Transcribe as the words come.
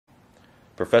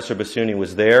Professor Bassiouni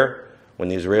was there when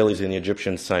the Israelis and the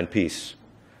Egyptians signed peace.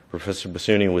 Professor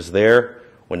Bassiouni was there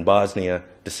when Bosnia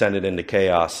descended into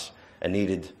chaos and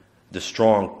needed the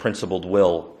strong, principled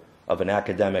will of an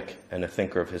academic and a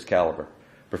thinker of his caliber.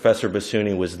 Professor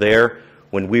Bassiouni was there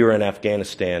when we were in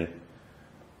Afghanistan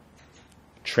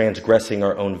transgressing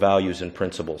our own values and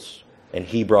principles, and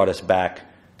he brought us back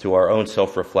to our own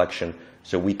self-reflection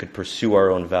so we could pursue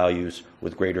our own values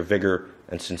with greater vigor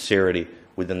and sincerity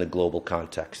within the global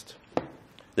context.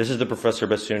 This is the Professor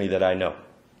Bassiouni that I know.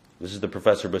 This is the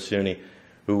Professor Bassiouni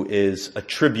who is a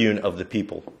tribune of the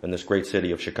people in this great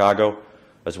city of Chicago,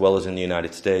 as well as in the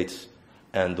United States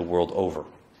and the world over.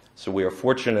 So we are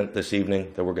fortunate this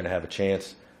evening that we're going to have a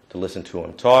chance to listen to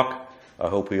him talk. I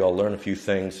hope we all learn a few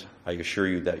things. I assure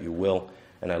you that you will,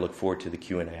 and I look forward to the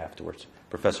Q&A afterwards.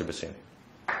 Professor Bassiouni.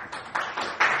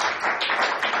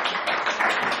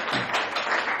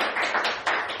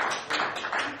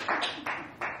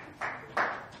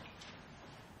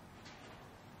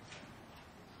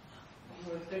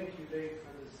 Thank you, Dave,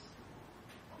 for this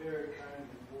very kind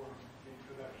and warm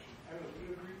introduction. I don't know, do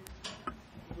you agree?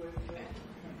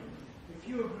 If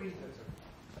you agree, that's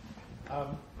okay.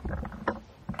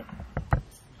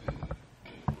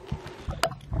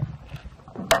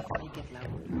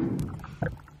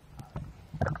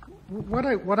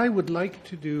 What I would like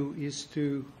to do is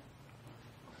to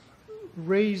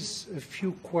raise a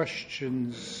few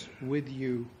questions with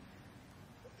you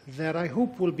that I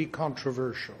hope will be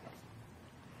controversial.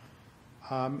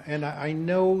 And I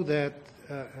know that,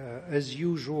 as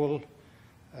usual,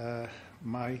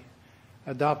 my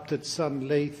adopted son,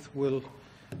 Laith, will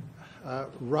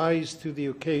rise to the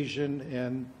occasion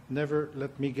and never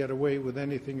let me get away with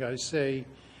anything I say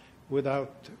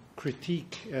without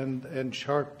critique and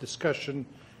sharp discussion,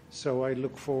 so I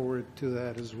look forward to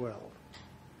that as well.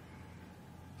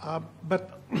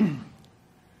 But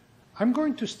I'm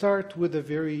going to start with a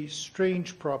very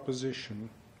strange proposition.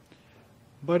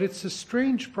 But it's a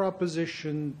strange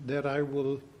proposition that I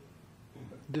will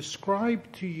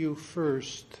describe to you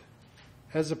first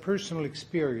as a personal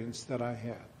experience that I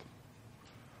had.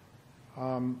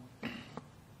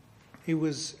 It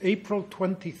was April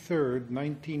 23rd,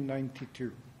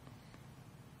 1992.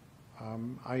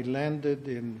 I landed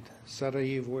in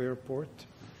Sarajevo airport,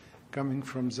 coming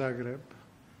from Zagreb,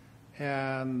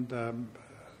 and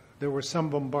there were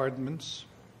some bombardments.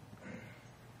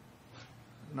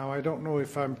 Now, I don't know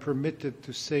if I'm permitted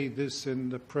to say this in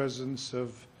the presence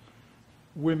of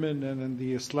women and in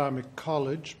the Islamic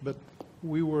college, but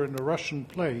we were in a Russian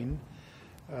plane,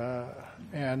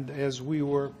 and as we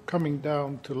were coming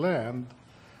down to land,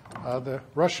 the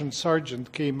Russian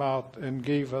sergeant came out and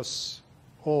gave us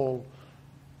all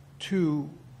 2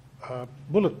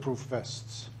 bulletproof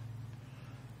vests.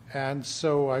 And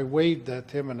so I waved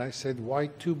at him and I said, "Why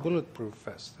 2 bulletproof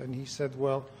vests?" And he said,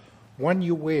 "Well, one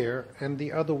you wear and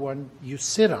the other one you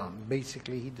sit on."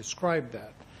 Basically, he described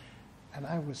that. And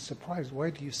I was surprised. "Why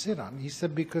do you sit on?" He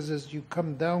said, "Because as you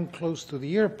come down close to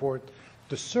the airport,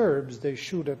 the Serbs, they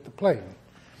shoot at the plane."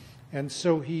 And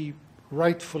so he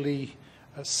rightfully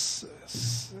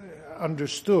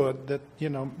understood that,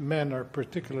 men are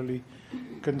particularly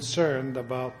concerned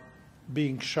about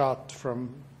being shot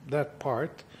from that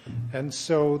part, and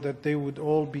so that they would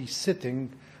all be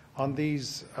sitting on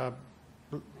these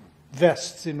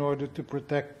vests in order to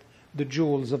protect the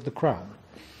jewels of the crown.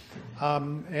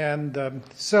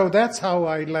 So that's how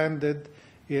I landed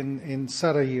in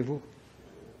Sarajevo.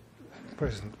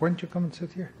 President, why don't you come and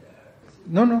sit here?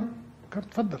 No, come,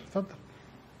 تفضل.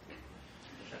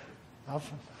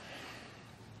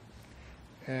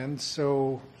 And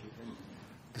so,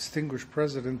 distinguished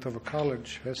president of a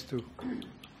college has to...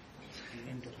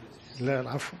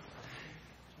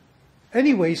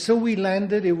 Anyway, so we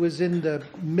landed. It was in the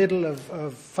middle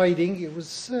of fighting. It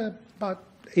was about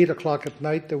 8 o'clock at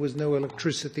night. There was no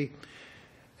electricity.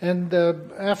 And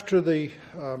after the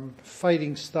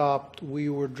fighting stopped, we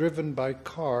were driven by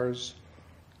cars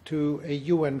to a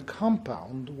UN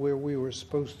compound where we were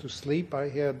supposed to sleep.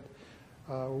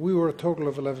 We were a total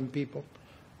of 11 people.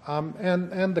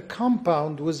 And the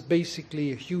compound was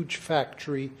basically a huge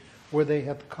factory where they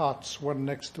had cots one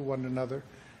next to one another.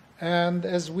 And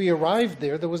as we arrived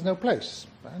there was no place.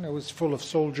 And it was full of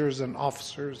soldiers and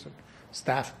officers and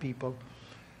staff people.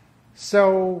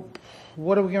 So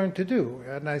what are we going to do?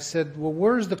 And I said, well,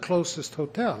 where's the closest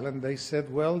hotel? And they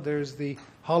said, well, there's the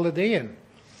Holiday Inn,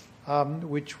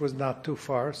 which was not too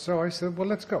far. So I said, well,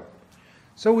 let's go.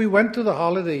 So we went to the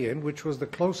Holiday Inn, which was the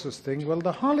closest thing. Well,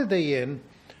 the Holiday Inn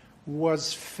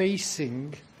was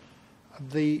facing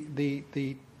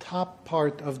the top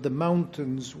part of the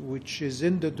mountains, which is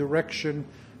in the direction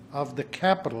of the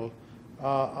capital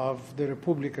of the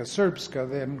Republika Srpska,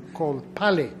 then called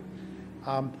Pale.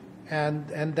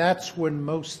 And that's when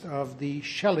most of the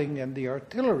shelling and the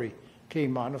artillery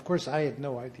came on. Of course, I had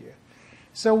no idea.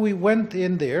 So we went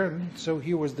in there, and so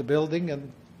here was the building,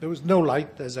 and there was no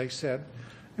light, as I said.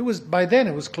 By then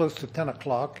it was close to 10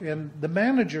 o'clock, and the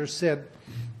manager said,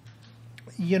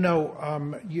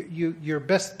 your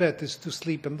best bet is to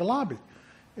sleep in the lobby.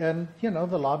 And,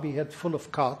 the lobby had full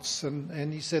of cots,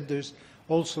 and he said there's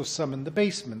also some in the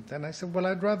basement. And I said, well,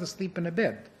 I'd rather sleep in a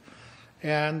bed.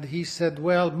 And he said,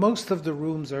 well, most of the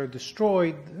rooms are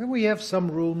destroyed. We have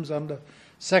some rooms on the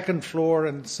second floor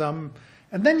and some.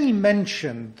 And then he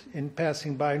mentioned, in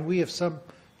passing by, and we have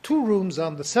 2 rooms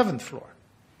on the 7th floor.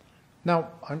 Now,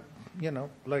 I'm,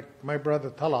 like my brother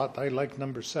Talat, I like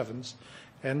number 7s.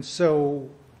 And so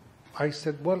I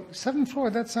said, well, 7th floor,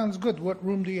 that sounds good. What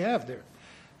room do you have there?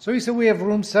 So he said, we have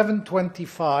room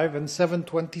 725 and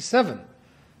 727.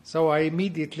 So I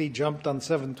immediately jumped on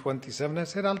 727. I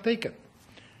said, I'll take it.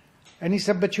 And he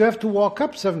said, but you have to walk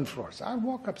up 7 floors. I'll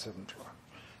walk up 7th floor.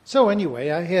 So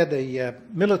anyway, I had a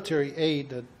military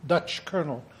aide, a Dutch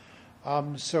colonel.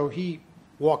 So he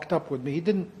walked up with me. He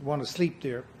didn't want to sleep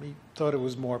there. He thought it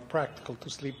was more practical to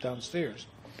sleep downstairs.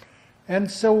 And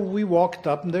so we walked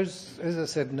up, and there's, as I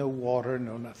said, no water,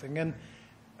 no nothing. And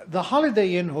the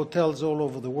Holiday Inn hotels all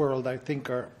over the world, I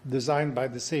think, are designed by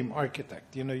the same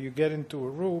architect. You get into a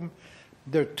room,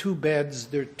 there are 2 beds,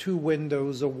 there are 2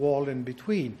 windows, a wall in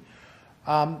between.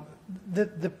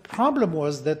 The problem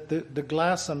was that the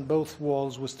glass on both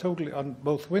walls on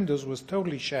both windows was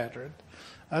totally shattered,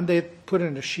 and they had put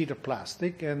in a sheet of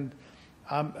plastic, and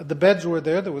the beds were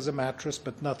there. There was a mattress,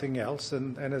 but nothing else,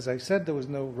 and as I said, there was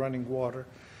no running water.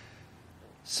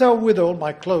 So with all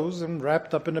my clothes and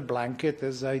wrapped up in a blanket,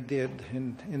 as I did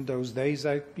in those days,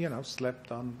 I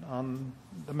slept on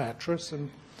the mattress, and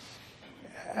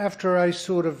after I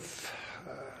sort of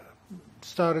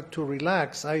started to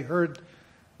relax, I heard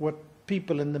what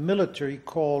people in the military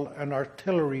call an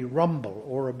artillery rumble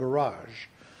or a barrage,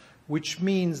 which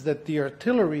means that the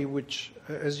artillery, which,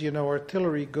 as you know,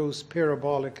 artillery goes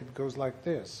parabolic, it goes like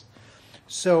this.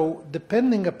 So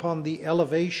depending upon the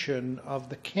elevation of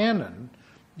the cannon,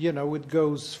 it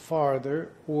goes farther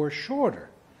or shorter.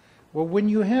 Well, when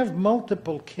you have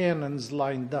multiple cannons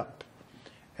lined up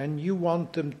and you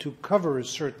want them to cover a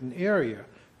certain area,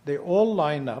 they all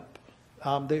line up,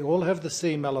 they all have the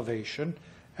same elevation,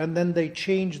 and then they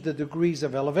change the degrees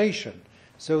of elevation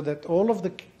so that all of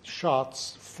the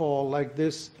shots fall like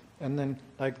this, and then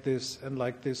like this, and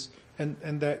like this,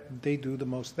 and that they do the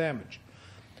most damage.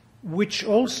 Which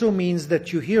also means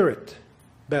that you hear it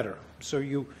better. So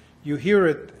you hear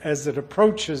it as it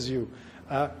approaches you,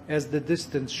 as the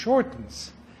distance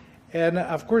shortens. And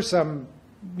of course I'm,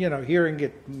 hearing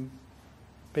it and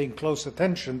paying close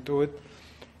attention to it.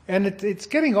 And it's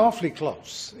getting awfully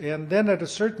close. And then at a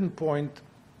certain point,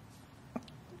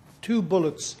 2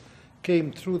 bullets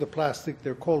came through the plastic.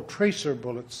 They're called tracer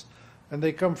bullets, and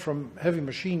they come from heavy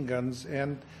machine guns.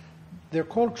 And they're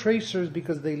called tracers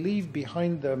because they leave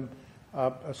behind them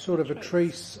a sort of a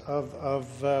trace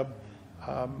of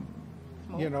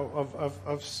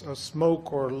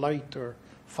smoke or light or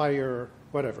fire or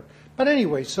whatever. But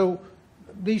anyway, so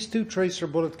these 2 tracer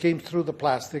bullets came through the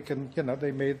plastic, and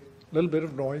they made a little bit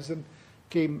of noise and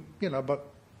came about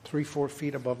 3-4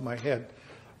 feet above my head.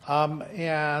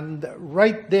 And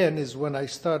right then is when I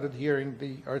started hearing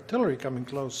the artillery coming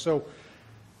close. So,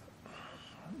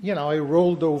 I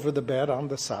rolled over the bed on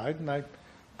the side, and I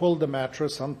pulled the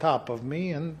mattress on top of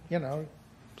me, and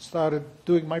started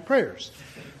doing my prayers.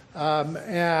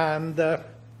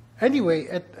 Anyway,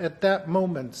 at that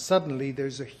moment, suddenly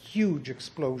there's a huge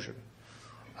explosion.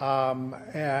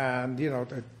 And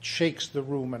it shakes the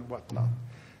room and whatnot.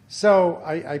 So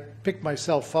I pick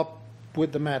myself up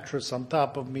with the mattress on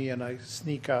top of me, and I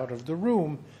sneak out of the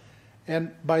room.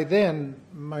 And by then,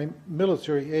 my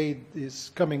military aide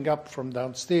is coming up from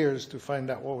downstairs to find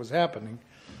out what was happening.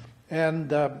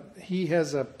 And he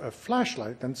has a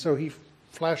flashlight, and so he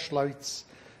flashlights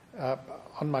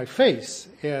on my face.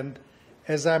 And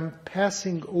as I'm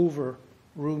passing over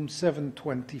room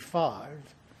 725,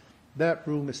 that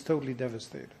room is totally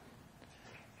devastated.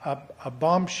 A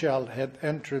bombshell had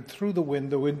entered through the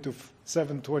window into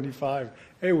 725.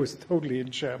 It was totally in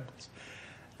shambles.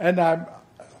 And I'm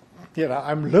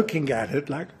looking at it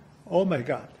like, oh my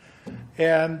God.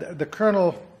 And the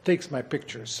colonel takes my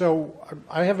picture. So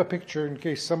I have a picture in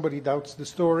case somebody doubts the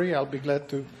story. I'll be glad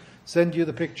to send you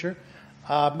the picture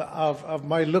of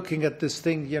my looking at this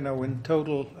thing, in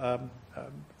total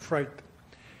fright.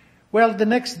 Well, the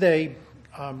next day,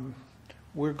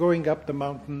 we're going up the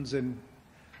mountains, and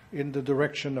in the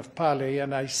direction of Pale,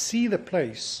 and I see the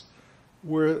place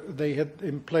where they had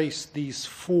in place these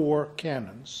 4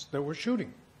 cannons that were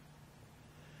shooting.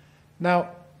 Now,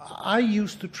 I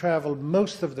used to travel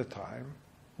most of the time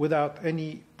without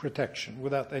any protection,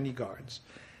 without any guards.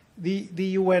 The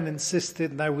UN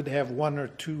insisted, and I would have 1 or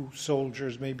 2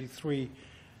 soldiers, maybe 3,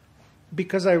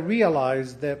 because I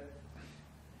realized that,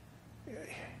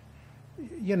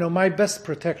 you know, my best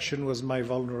protection was my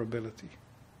vulnerability.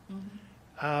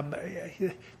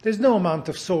 There's no amount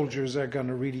of soldiers that are going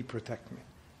to really protect me.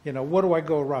 You know, what do I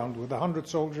go around with, 100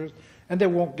 soldiers? And they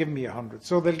won't give me 100.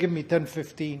 So they'll give me 10,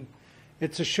 15.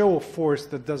 It's a show of force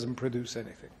that doesn't produce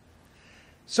anything.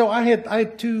 So I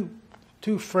had two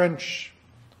French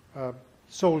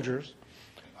soldiers.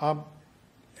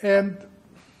 And,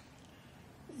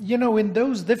 you know, in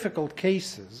those difficult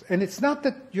cases, and it's not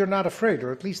that you're not afraid,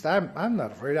 or at least I'm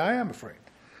not afraid, I am afraid.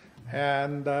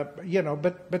 And, you know,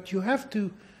 but you have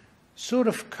to sort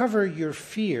of cover your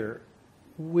fear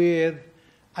with,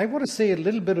 I want to say, a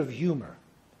little bit of humor.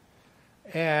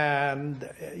 And,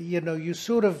 you know, you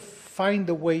sort of find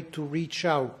a way to reach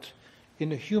out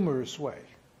in a humorous way.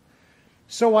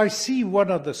 So I see one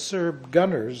of the Serb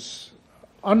gunners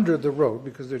under the road,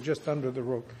 because they're just under the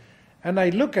road, and I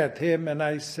look at him and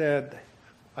I said,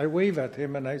 I wave at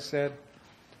him and I said,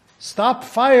 "Stop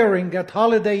firing at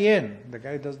Holiday Inn." The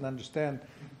guy doesn't understand.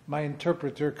 My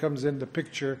interpreter comes in the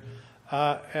picture,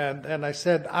 and I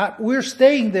said, "We're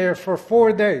staying there for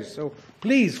 4 days, so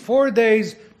please, 4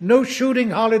 days, no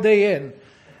shooting, Holiday Inn."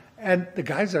 And the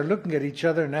guys are looking at each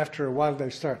other, and after a while they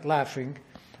start laughing,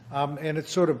 and it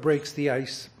sort of breaks the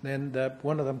ice. And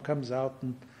one of them comes out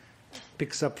and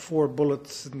picks up 4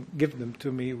 bullets and gives them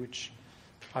to me, which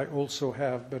I also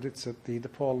have, but it's at the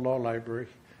DePaul Law Library.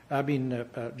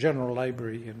 General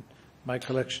Library in my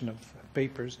collection of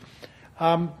papers.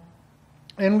 And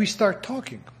we start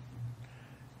talking.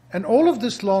 And all of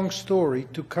this long story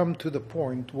to come to the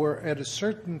point where at a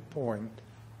certain point,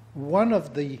 one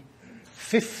of the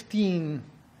 15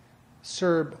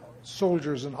 Serb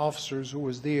soldiers and officers who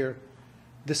was there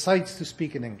decides to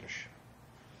speak in English.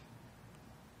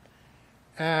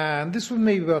 And this was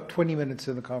maybe about 20 minutes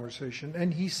in the conversation.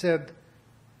 And he said,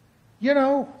 "You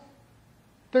know,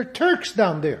 they're Turks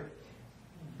down there.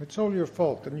 It's all your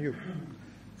fault and you."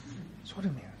 So what do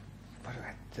you mean? What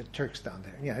are the Turks down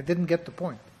there? Yeah, I didn't get the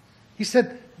point. He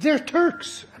said, "They're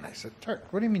Turks." And I said,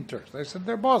 "Turk? What do you mean Turks?" I said,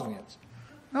 "They're Bosnians."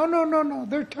 No,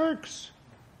 they're Turks.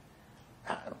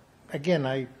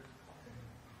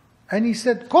 And he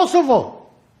said, "Kosovo."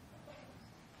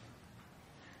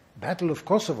 Battle of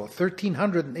Kosovo,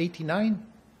 1389?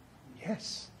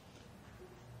 Yes.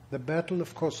 The Battle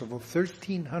of Kosovo,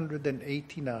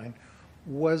 1389,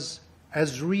 was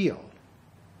as real,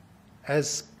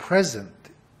 as present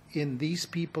in these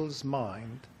people's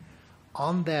mind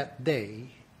on that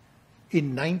day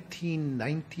in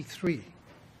 1993,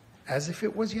 as if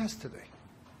it was yesterday.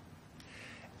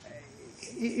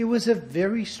 It was a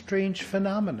very strange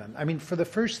phenomenon. I mean, for the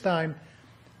first time,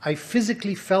 I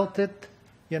physically felt it,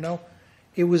 you know.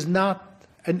 It was not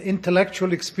an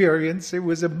intellectual experience, it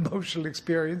was an emotional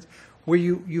experience where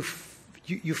you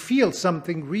feel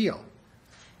something real.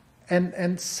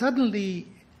 And suddenly,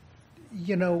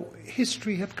 you know,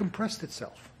 history had compressed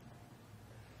itself.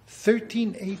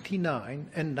 1389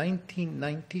 and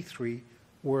 1993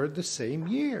 were the same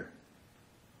year.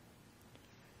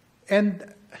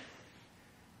 And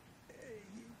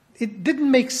it didn't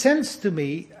make sense to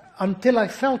me until I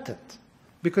felt it,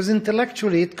 because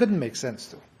intellectually it couldn't make sense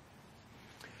to me.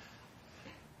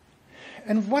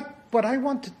 And what I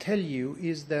want to tell you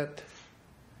is that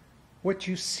what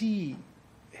you see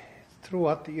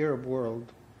throughout the Arab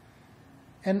world,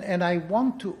 and I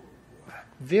want to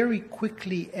very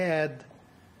quickly add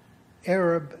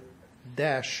Arab-Muslim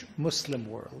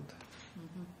world,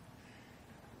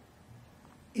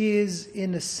 is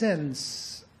in a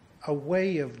sense a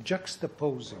way of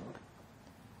juxtaposing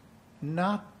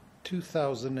not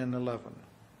 2011,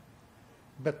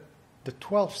 but the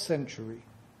 12th century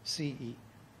CE,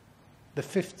 the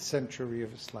 5th century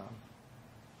of Islam,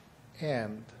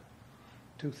 and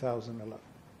 2011.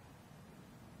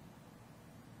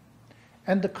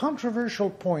 And the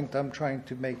controversial point I'm trying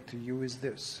to make to you is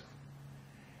this,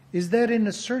 is that in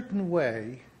a certain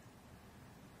way,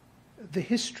 the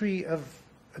history of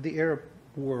the Arab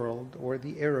world, or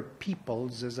the Arab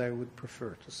peoples, as I would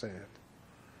prefer to say it,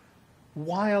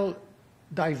 while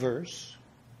diverse,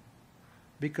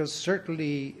 because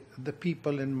certainly the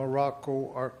people in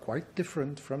Morocco are quite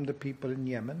different from the people in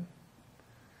Yemen,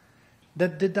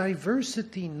 that the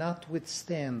diversity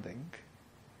notwithstanding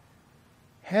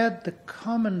had the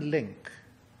common link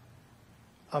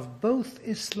of both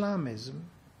Islamism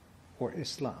or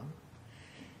Islam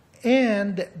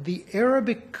and the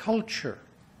Arabic culture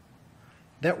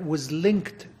that was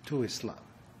linked to Islam.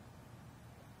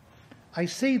 I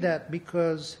say that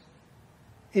because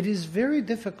it is very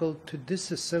difficult to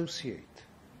disassociate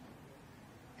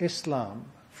Islam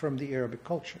from the Arabic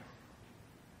culture.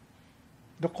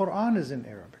 The Quran is in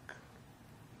Arabic.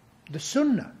 The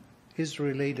Sunnah is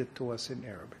related to us in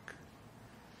Arabic.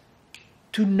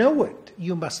 To know it,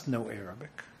 you must know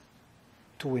Arabic.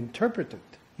 To interpret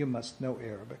it, you must know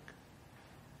Arabic.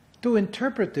 To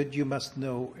interpret it, you must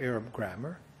know Arab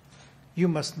grammar. You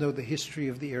must know the history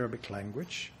of the Arabic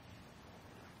language.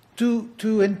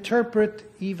 To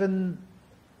interpret even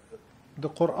the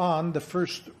Quran, the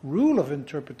first rule of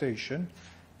interpretation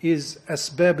is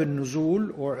asbab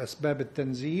al-nuzul or asbab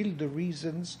al-tanzil, the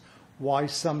reasons why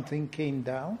something came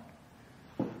down.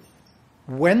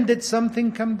 When did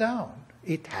something come down?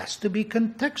 It has to be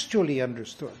contextually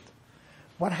understood.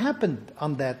 What happened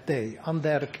on that day, on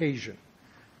that occasion,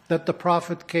 that the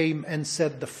Prophet came and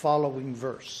said the following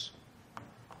verse?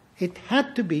 It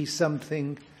had to be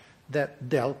something that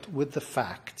dealt with the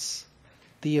facts,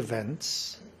 the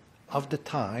events of the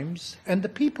times and the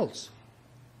peoples.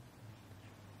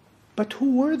 But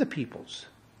who were the peoples,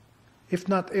 if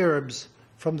not Arabs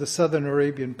from the southern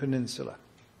Arabian Peninsula?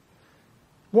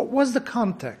 What was the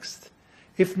context,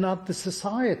 if not the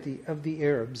society of the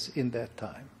Arabs in that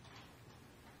time?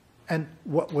 And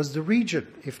what was the region,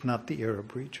 if not the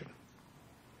Arab region?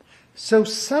 So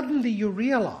suddenly you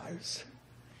realize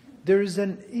there is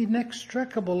an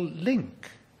inextricable link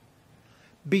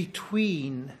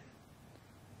between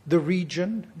the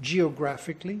region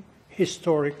geographically,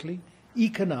 historically,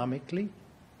 economically,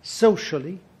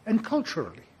 socially, and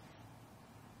culturally.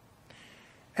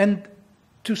 And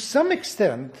to some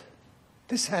extent,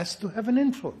 this has to have an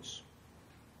influence.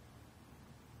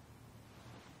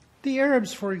 The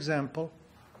Arabs, for example,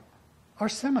 are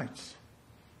Semites.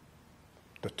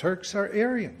 The Turks are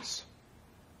Aryans.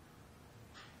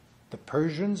 The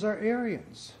Persians are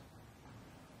Aryans.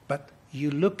 But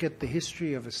you look at the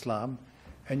history of Islam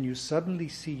and you suddenly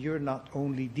see you're not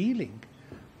only dealing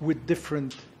with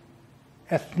different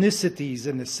ethnicities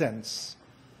in a sense,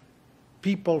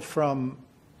 people from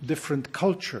different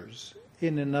cultures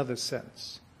in another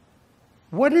sense.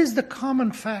 What is the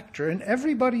common factor? And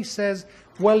everybody says,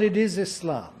 well, it is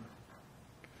Islam.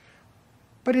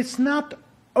 But it's not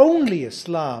only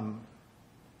Islam,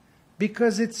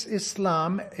 because it's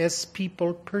Islam as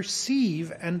people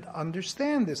perceive and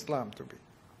understand Islam to be.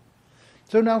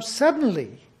 So now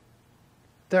suddenly,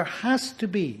 there has to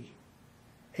be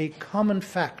a common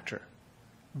factor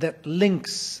that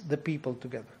links the people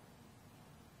together.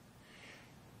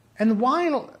 And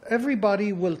while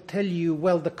everybody will tell you,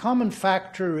 well, the common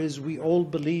factor is we all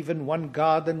believe in one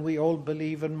God and we all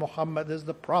believe in Muhammad as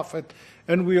the Prophet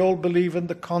and we all believe in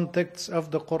the context of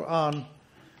the Quran,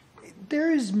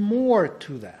 there is more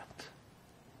to that.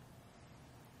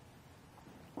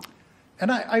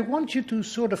 And I want you to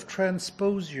sort of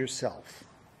transpose yourself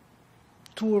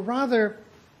to a rather,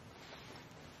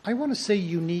 I want to say,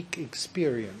 unique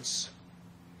experience.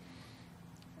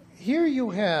 Here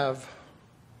you have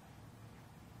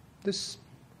this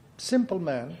simple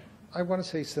man, I want to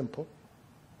say simple,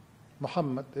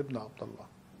 Muhammad ibn Abdullah.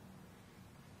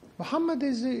 Muhammad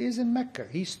is in Mecca.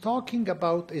 He's talking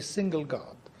about a single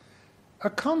God,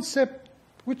 a concept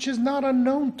which is not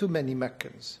unknown to many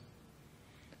Meccans.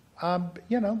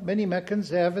 Many Meccans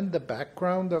have in the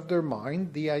background of their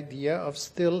mind the idea of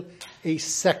still a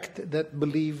sect that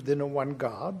believed in a one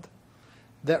God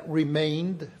that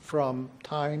remained from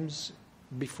times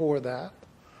before that.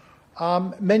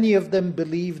 Many of them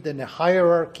believed in a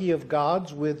hierarchy of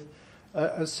gods with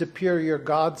a superior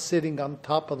God sitting on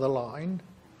top of the line.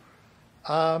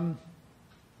 But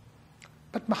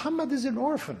Muhammad is an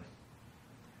orphan.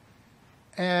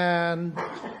 And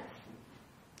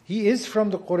he is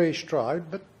from the Quraysh tribe,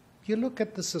 but you look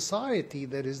at the society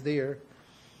that is there.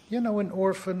 An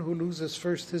orphan who loses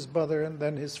first his mother and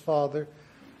then his father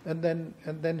and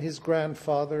then his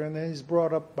grandfather, and then he's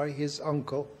brought up by his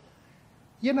uncle.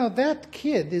 That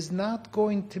kid is not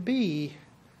going to be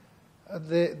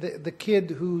the kid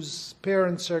whose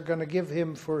parents are going to give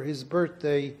him for his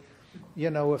birthday,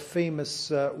 a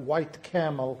famous white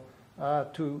camel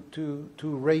to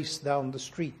race down the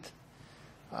street.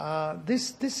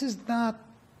 This is not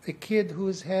a kid who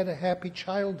has had a happy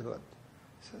childhood.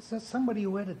 It's somebody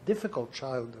who had a difficult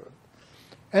childhood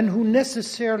and who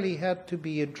necessarily had to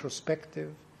be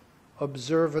introspective,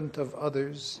 observant of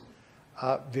others,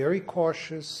 very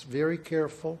cautious, very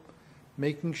careful,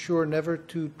 making sure never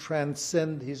to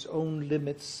transcend his own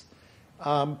limits,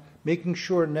 making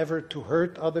sure never to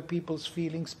hurt other people's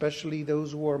feelings, especially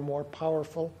those who are more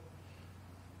powerful.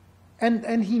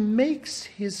 And he makes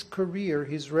his career,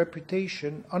 his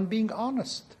reputation, on being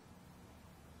honest.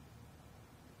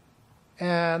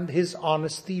 And his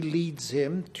honesty leads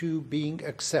him to being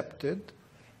accepted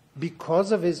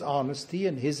because of his honesty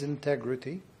and his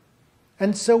integrity.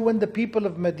 And so when the people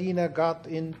of Medina got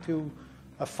into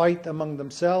a fight among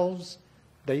themselves,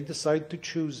 they decide to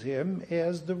choose him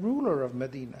as the ruler of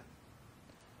Medina.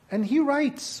 And he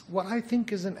writes what I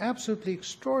think is an absolutely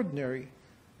extraordinary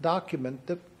document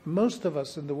that most of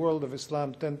us in the world of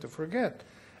Islam tend to forget.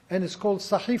 And it's called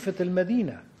Sahifat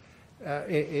al-Medina,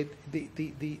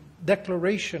 the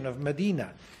Declaration of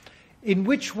Medina, in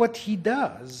which what he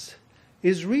does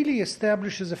is really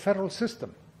establishes a federal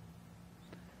system.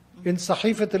 In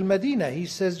Sahifat al-Medina, he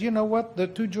says, you know what, the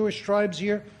two Jewish tribes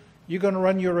here, you're going to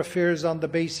run your affairs on the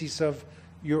basis of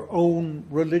your own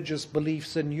religious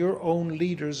beliefs, and your own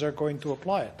leaders are going to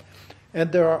apply it.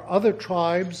 And there are other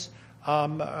tribes, who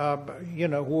are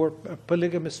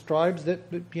polygamous tribes that,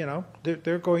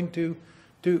 they're going to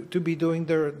be doing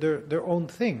their own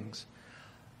things.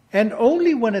 And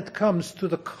only when it comes to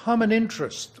the common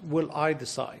interest will I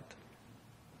decide.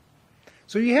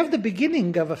 So you have the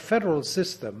beginning of a federal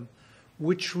system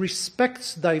which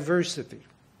respects diversity.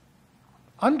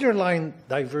 Underline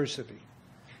diversity,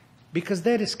 because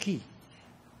that is key.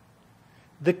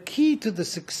 The key to the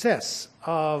success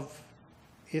of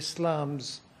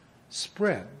Islam's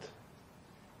spread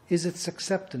is its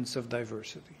acceptance of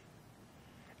diversity,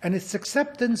 and its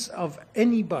acceptance of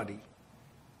anybody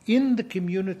in the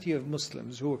community of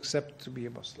Muslims who accept to be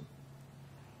a Muslim.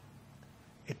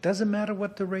 It doesn't matter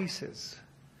what the race is.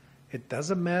 It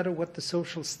doesn't matter what the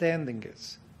social standing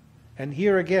is. And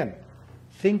here again,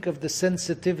 think of the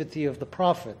sensitivity of the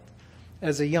Prophet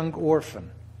as a young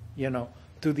orphan,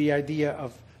 to the idea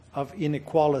of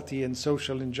inequality and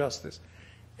social injustice.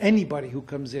 Anybody who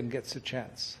comes in gets a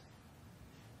chance.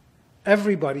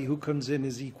 Everybody who comes in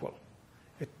is equal.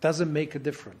 It doesn't make a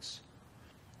difference.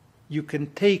 You can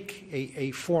take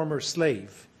a former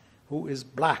slave who is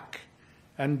black,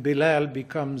 and Bilal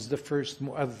becomes the first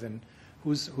mu'adhin,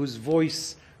 whose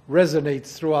voice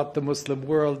resonates throughout the Muslim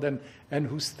world, and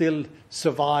who still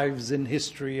survives in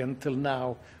history until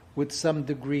now with some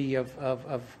degree of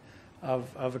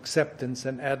acceptance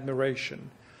and admiration.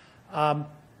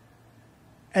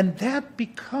 And that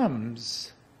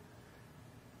becomes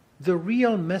the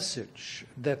real message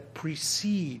that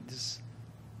precedes,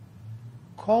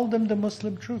 call them the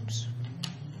Muslim troops.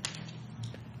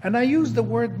 And I use the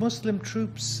word Muslim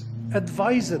troops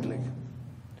advisedly.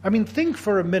 I mean, think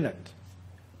for a minute.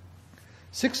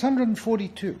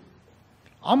 642.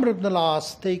 Amr ibn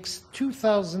al-As takes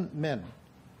 2,000 men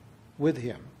with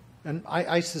him. And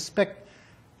I suspect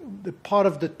the part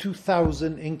of the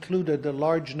 2,000 included a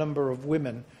large number of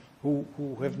women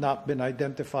who have not been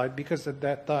identified, because at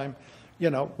that time,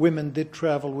 women did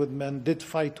travel with men, did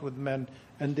fight with men,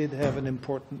 and did have an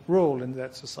important role in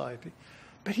that society.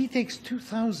 But he takes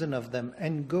 2,000 of them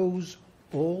and goes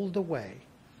all the way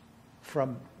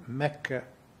from Mecca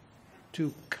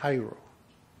to Cairo,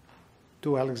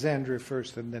 to Alexandria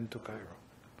first and then to Cairo.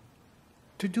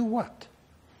 To do what?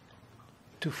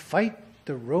 To fight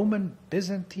the Roman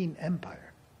Byzantine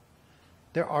Empire.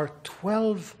 There are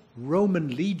 12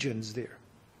 Roman legions there.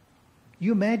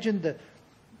 You imagine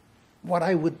what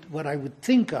I would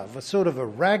think of, a sort of a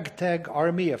ragtag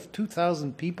army of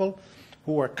 2,000 people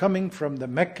who are coming from the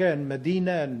Mecca and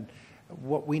Medina and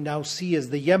what we now see as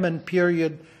the Yemen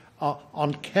period,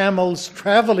 on camels,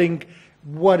 traveling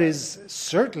what is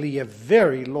certainly a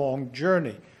very long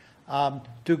journey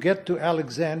to get to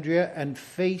Alexandria and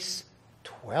face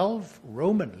 12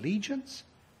 Roman legions?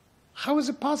 How is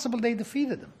it possible they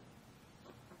defeated them?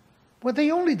 Well,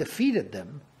 they only defeated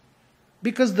them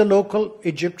because the local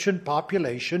Egyptian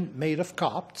population, made of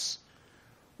Copts,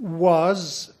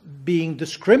 was being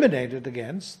discriminated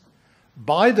against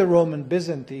by the Roman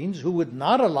Byzantines, who would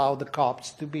not allow the Copts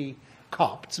to be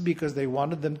Copts because they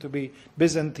wanted them to be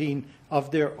Byzantine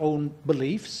of their own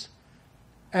beliefs,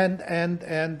 and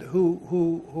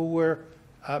who were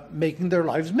making their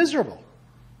lives miserable.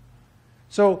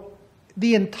 So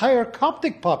the entire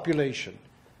Coptic population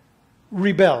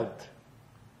rebelled,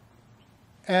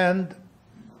 and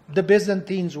the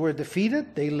Byzantines were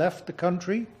defeated. They left the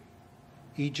country.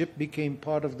 Egypt became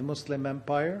part of the Muslim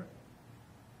Empire,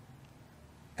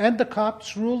 and the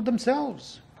Copts ruled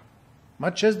themselves,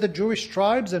 much as the Jewish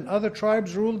tribes and other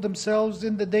tribes ruled themselves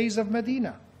in the days of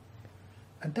Medina.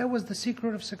 And that was the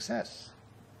secret of success.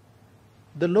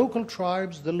 The local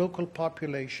tribes, the local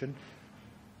population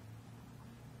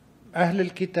Ahl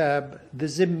al-Kitab, the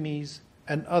Zimmis,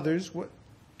 and others,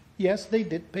 yes, they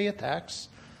did pay a tax.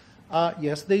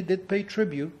 Yes, they did pay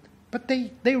tribute, but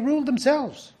they ruled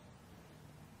themselves.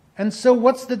 And so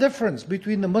what's the difference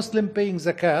between the Muslim paying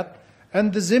zakat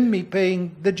and the Zimmi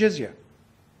paying the jizya?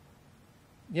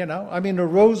 You know, I mean, a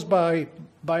rose by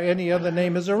any other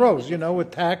name is a rose. You know, a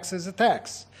tax is a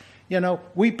tax. You know,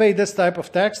 we pay this type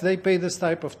of tax, they pay this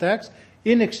type of tax.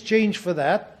 In exchange for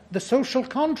that, the social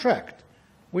contract,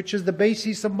 which is the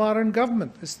basis of modern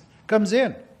government, comes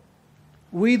in.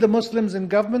 We, the Muslims in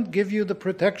government, give you the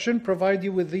protection, provide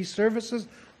you with these services.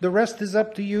 The rest is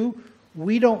up to you.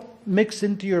 We don't mix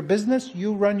into your business.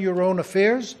 You run your own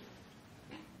affairs.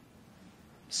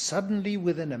 Suddenly,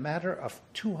 within a matter of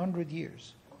 200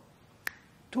 years,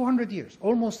 200 years,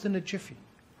 almost in a jiffy,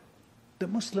 the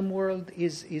Muslim world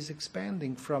is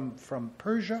expanding from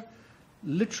Persia,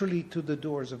 literally to the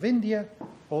doors of India,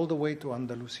 all the way to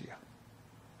Andalusia.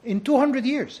 In 200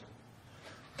 years.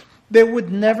 There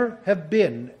would never have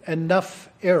been enough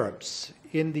Arabs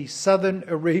in the southern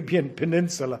Arabian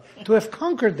Peninsula to have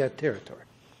conquered that territory.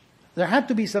 There had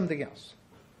to be something else.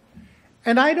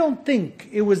 And I don't think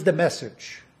it was the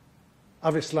message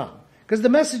of Islam, because the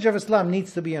message of Islam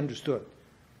needs to be understood.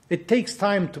 It takes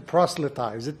time to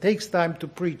proselytize. It takes time to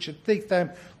preach. It takes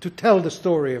time to tell the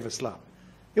story of Islam.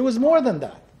 It was more than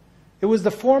that. It was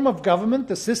the form of government,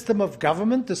 the system of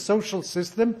government, the social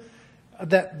system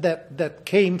that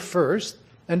came first.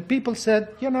 And people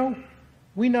said, you know,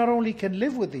 we not only can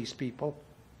live with these people,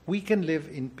 we can live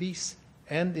in peace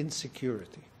and in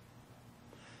security.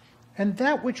 And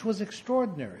that which was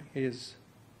extraordinary is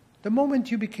the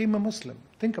moment you became a Muslim,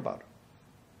 think about it.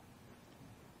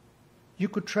 You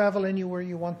could travel anywhere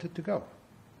you wanted to go.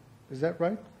 Is that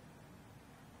right?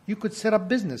 You could set up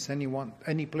business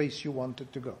any place you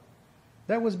wanted to go.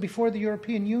 That was before the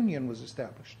European Union was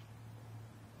established.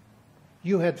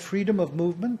 You had freedom of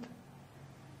movement,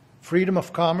 freedom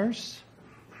of commerce,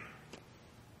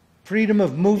 freedom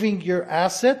of moving your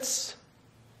assets.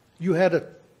 You had a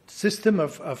system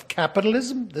of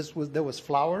capitalism that was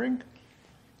flowering.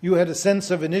 You had a sense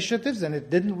of initiatives, and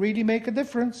it didn't really make a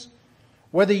difference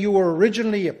whether you were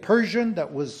originally a Persian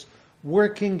that was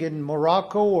working in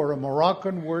Morocco or a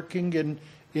Moroccan working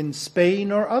in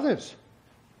Spain or others.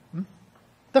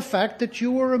 The fact that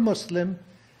you were a Muslim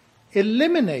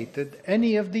eliminated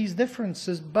any of these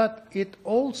differences, but it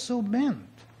also meant,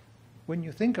 when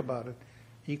you think about it,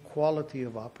 equality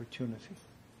of opportunity.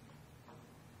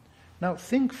 Now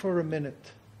think for a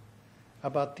minute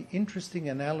about the interesting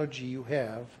analogy you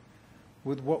have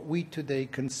with what we today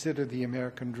consider the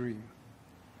American dream,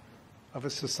 of a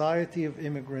society of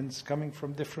immigrants coming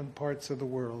from different parts of the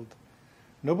world.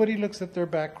 Nobody looks at their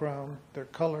background, their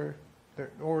color,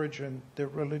 their origin, their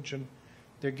religion.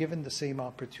 They're given the same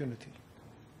opportunity.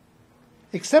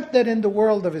 Except that in the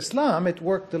world of Islam, it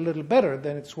worked a little better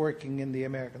than it's working in the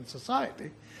American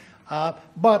society.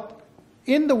 But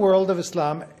in the world of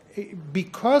Islam,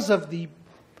 because of the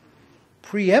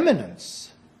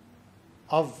preeminence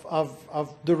of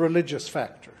the religious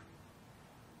factor,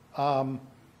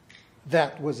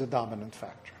 that was a dominant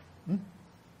factor.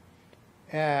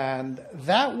 And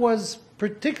that was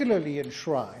particularly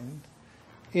enshrined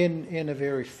in a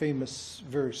very famous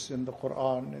verse in the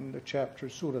Quran, in the chapter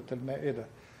Surah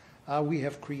Al-Ma'idah. We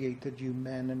have created you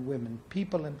men and women,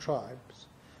 people and tribes,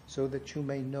 so that you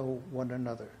may know one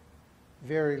another.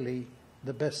 Verily,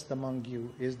 the best among you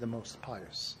is the most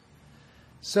pious.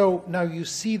 So now you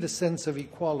see the sense of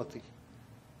equality.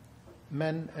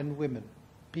 Men and women,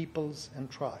 peoples and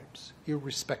tribes,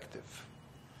 irrespective.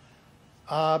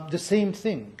 The same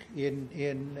thing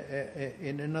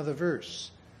in another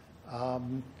verse,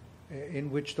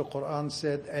 in which the Quran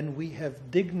said, and we have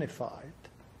dignified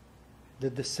the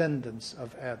descendants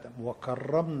of Adam.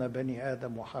 وَكَرَّمْنَا بَنِي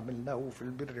آدَمَ وَحَمِلْنَاهُ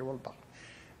فِي الْبِرِّ وَالْبَحْرِ.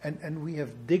 And we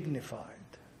have dignified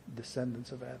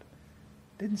descendants of Adam.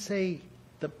 Didn't say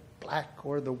the black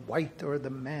or the white or the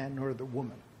man or the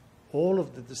woman. All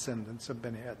of the descendants of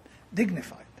Bani Adam.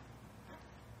 Dignified.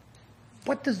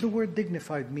 What does the word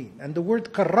dignified mean? And the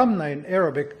word karramna in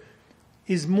Arabic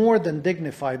is more than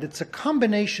dignified. It's a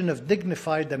combination of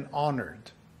dignified and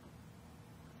honored.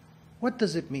 What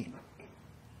does it mean?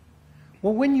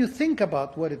 Well, when you think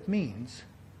about what it means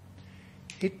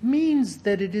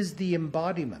that it is the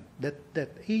embodiment, that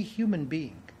a human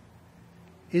being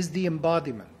is the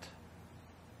embodiment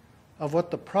of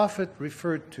what the Prophet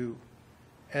referred to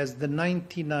as the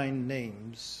 99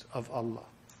 names of Allah.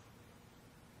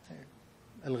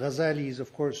 Al-Ghazali,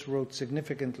 of course, wrote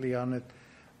significantly on it.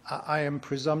 I am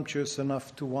presumptuous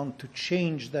enough to want to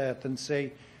change that and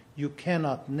say you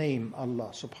cannot name Allah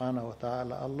subhanahu wa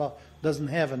ta'ala. Allah doesn't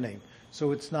have a name.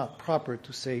 So it's not proper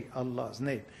to say Allah's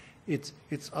name. It's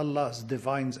Allah's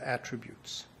divine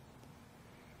attributes.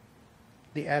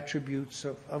 The attributes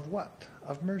of what?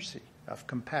 Of mercy, of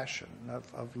compassion,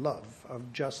 of love,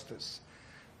 of justice.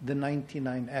 The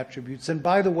 99 attributes. And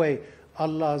by the way,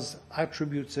 Allah's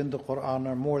attributes in the Quran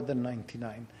are more than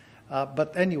 99.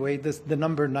 But anyway, the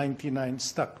number 99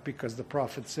 stuck because the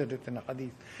Prophet said it in a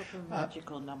hadith. Sort of a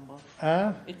magical number.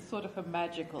 It's sort of a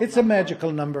magical It's number. a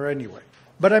magical number anyway.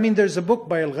 But I mean, there's a book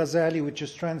by Al-Ghazali which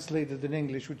is translated in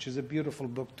English, which is a beautiful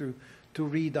book to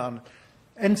read on.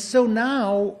 And so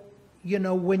now,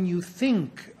 when you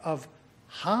think of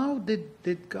how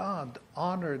did God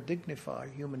honor, dignify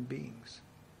human beings?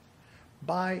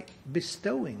 By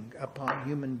bestowing upon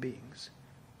human beings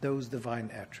those divine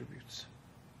attributes.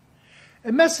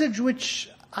 A message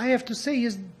which I have to say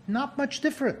is not much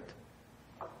different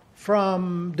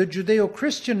from the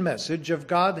Judeo-Christian message of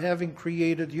God having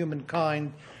created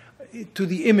humankind to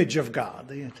the image of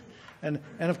God. And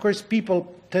of course,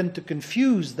 people tend to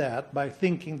confuse that by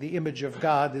thinking the image of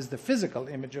God is the physical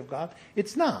image of God.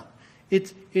 It's not.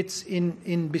 It's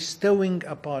in bestowing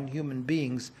upon human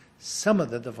beings some of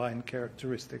the divine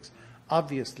characteristics,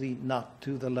 obviously not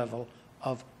to the level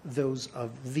of those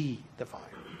of the divine.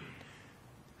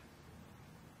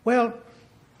 Well,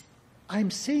 I'm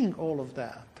saying all of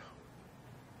that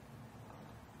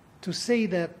to say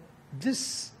that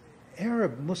this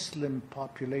Arab Muslim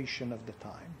population of the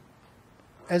time,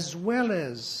 as well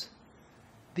as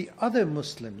the other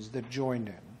Muslims that joined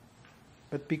in,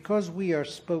 but because we are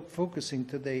focusing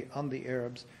today on the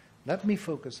Arabs, let me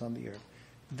focus on the Arabs.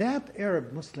 That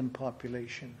Arab Muslim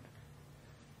population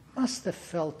must have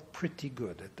felt pretty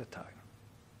good at the time.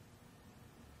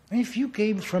 If you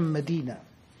came from Medina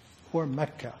or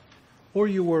Mecca, or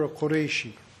you were a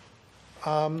Qurayshi,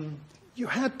 you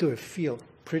had to feel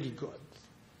pretty good.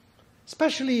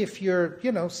 Especially if you're,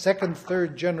 second,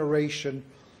 third generation,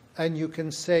 and you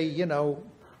can say,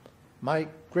 my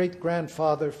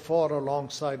great-grandfather fought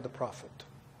alongside the Prophet.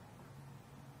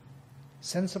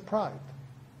 Sense of pride.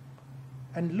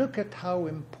 And look at how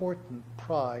important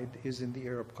pride is in the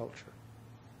Arab culture.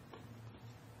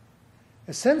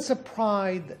 A sense of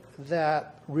pride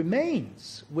that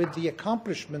remains with the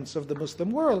accomplishments of the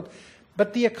Muslim world,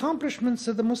 but the accomplishments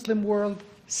of the Muslim world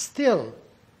still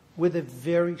with a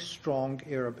very strong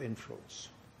Arab influence.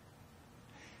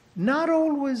 Not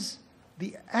always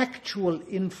the actual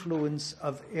influence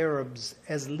of Arabs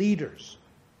as leaders,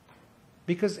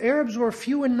 because Arabs were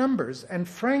few in numbers, and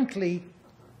frankly,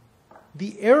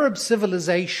 the Arab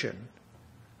civilization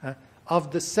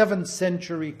of the 7th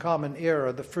century Common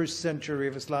Era, the 1st century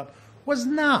of Islam, was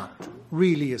not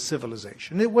really a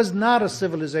civilization. It was not a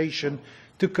civilization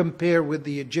to compare with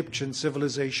the Egyptian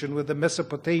civilization, with the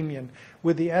Mesopotamian,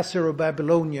 with the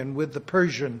Assyro-Babylonian, with the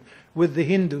Persian, with the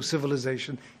Hindu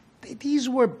civilization. These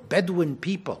were Bedouin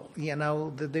people,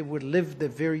 they would live the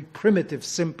very primitive,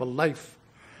 simple life.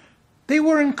 They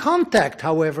were in contact,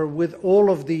 however, with all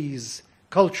of these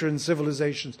culture and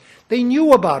civilizations. They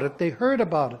knew about it. They heard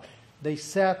about it. They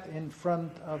sat in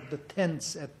front of the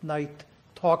tents at night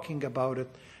talking about it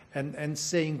and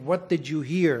saying, what did you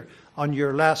hear on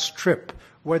your last trip?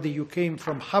 Whether you came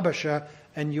from Habasha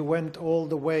and you went all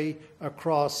the way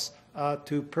across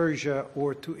to Persia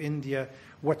or to India,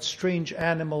 what strange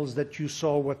animals that you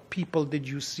saw, what people did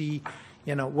you see,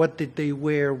 what did they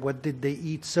wear, what did they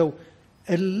eat. So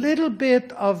a little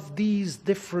bit of these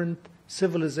different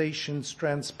civilizations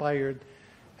transpired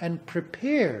and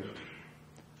prepared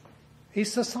a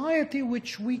society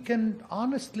which we can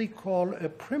honestly call a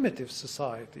primitive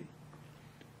society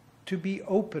to be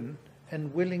open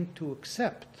and willing to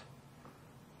accept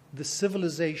the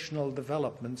civilizational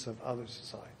developments of other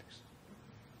societies.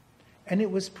 And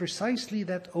it was precisely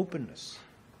that openness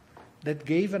that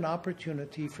gave an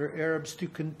opportunity for Arabs to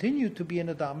continue to be in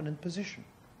a dominant position.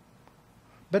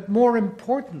 But more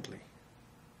importantly,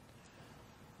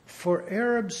 for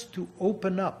Arabs to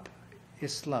open up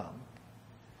Islam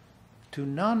to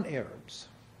non-Arabs.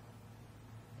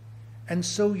 And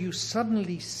so you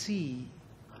suddenly see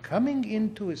coming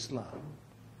into Islam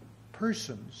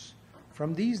persons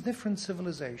from these different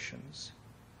civilizations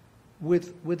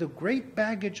with a great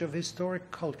baggage of historic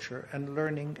culture and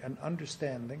learning and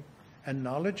understanding and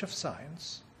knowledge of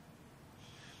science,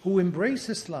 who embrace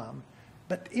Islam,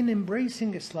 but in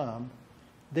embracing Islam,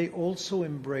 they also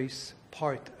embrace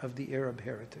part of the Arab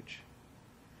heritage.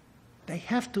 They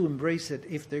have to embrace it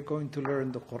if they're going to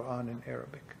learn the Quran in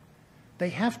Arabic. They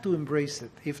have to embrace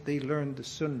it if they learn the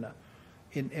Sunnah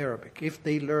in Arabic, if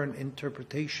they learn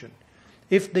interpretation,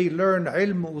 if they learn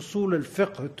ilm usul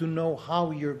al-fiqh to know how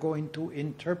you're going to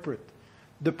interpret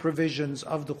the provisions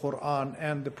of the Quran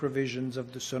and the provisions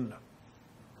of the Sunnah.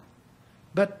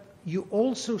 But you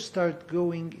also start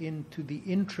going into the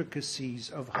intricacies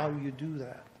of how you do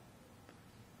that.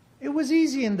 It was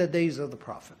easy in the days of the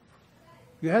Prophet.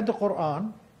 You had the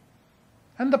Quran,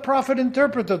 and the Prophet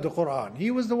interpreted the Quran.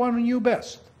 He was the one who knew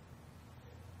best.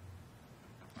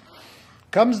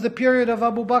 Comes the period of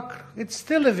Abu Bakr. It's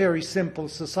still a very simple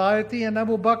society, and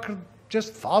Abu Bakr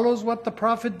just follows what the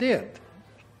Prophet did.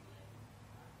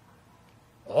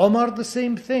 Omar, the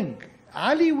same thing.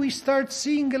 Ali, we start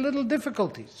seeing a little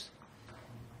difficulties.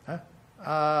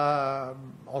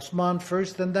 Osman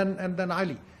first, and then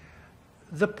Ali.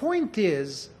 The point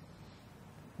is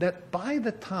that by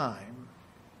the time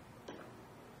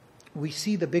we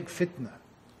see the big fitna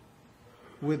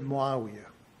with Muawiyah,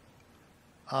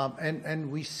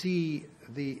 and we see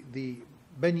the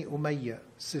Bani Umayyah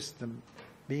system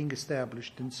being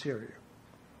established in Syria.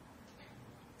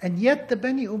 And yet the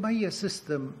Bani Umayyah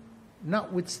system,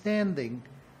 notwithstanding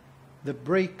the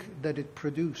break that it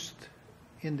produced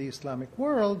in the Islamic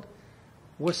world,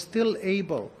 was still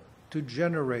able to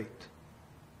generate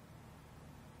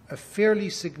a fairly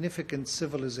significant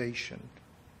civilization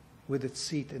with its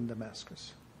seat in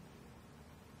Damascus.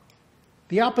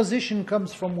 The opposition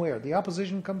comes from where? The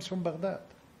opposition comes from Baghdad,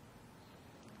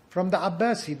 from the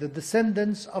Abbasi, the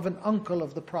descendants of an uncle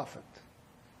of the Prophet.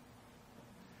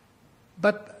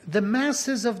 But the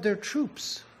masses of their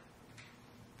troops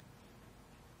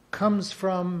comes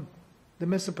from the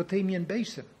Mesopotamian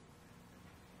basin.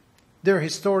 They're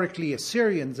historically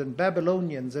Assyrians and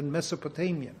Babylonians and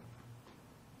Mesopotamian.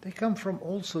 They come from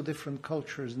also different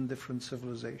cultures and different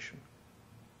civilization.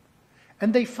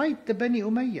 And they fight the Bani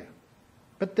Umayyah.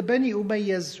 But the Bani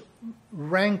Umayyah's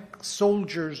rank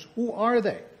soldiers, who are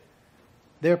they?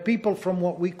 They're people from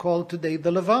what we call today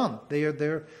the Levant.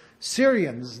 They're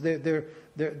Syrians. They're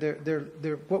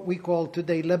what we call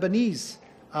today Lebanese,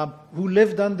 who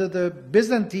lived under the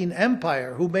Byzantine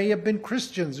Empire, who may have been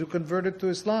Christians who converted to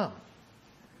Islam,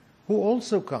 who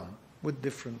also come with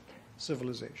different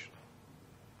civilization.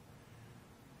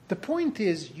 The point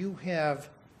is, you have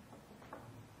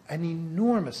an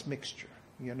enormous mixture.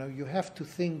 You know, you have to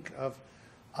think of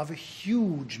a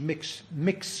huge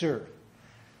mixer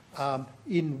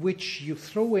in which you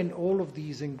throw in all of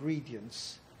these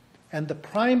ingredients, and the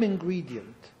prime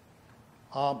ingredient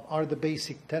are the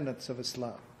basic tenets of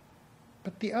Islam.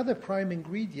 But the other prime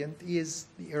ingredient is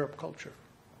the Arab culture.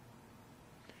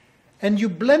 And you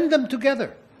blend them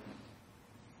together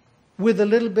with a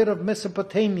little bit of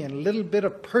Mesopotamian, a little bit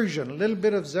of Persian, a little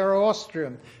bit of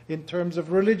Zoroastrian in terms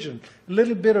of religion, a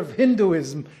little bit of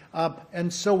Hinduism,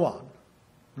 and so on.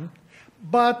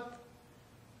 But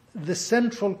the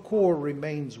central core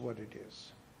remains what it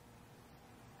is.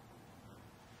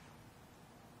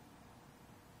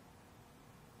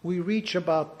 We reach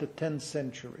about the 10th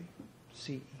century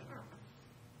CE.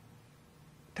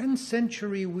 10th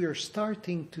century, we are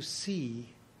starting to see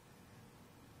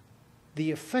the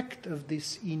effect of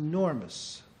this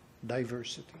enormous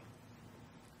diversity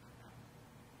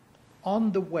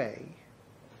on the way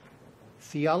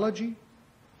theology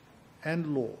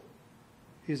and law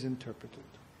is interpreted.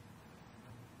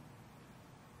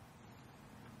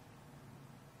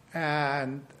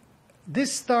 And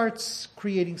this starts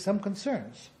creating some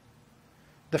concerns.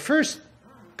 The first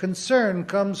concern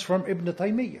comes from Ibn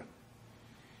Taymiyyah.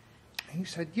 He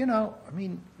said,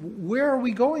 where are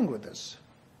we going with this?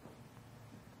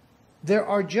 There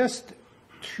are just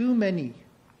too many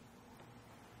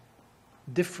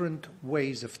different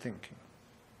ways of thinking.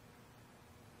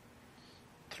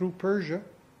 Through Persia,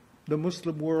 the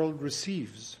Muslim world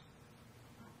receives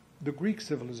the Greek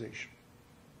civilization.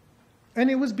 And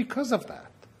it was because of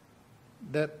that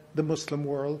the Muslim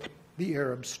world, the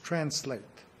Arabs, translate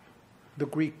the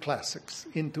Greek classics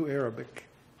into Arabic.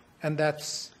 And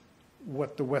that's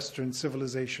what the Western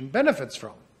civilization benefits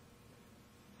from.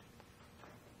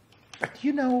 But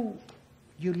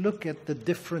you look at the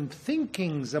different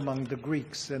thinkings among the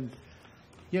Greeks, and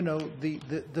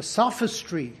the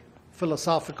sophistry,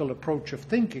 philosophical approach of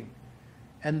thinking,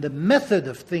 and the method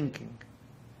of thinking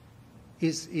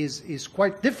is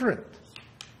quite different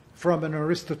from an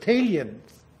Aristotelian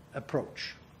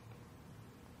approach.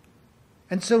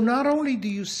 And so not only do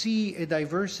you see a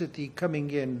diversity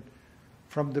coming in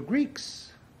from the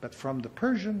Greeks, but from the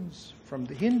Persians, from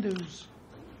the Hindus,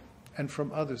 and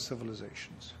from other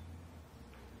civilizations.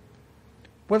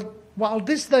 Well, while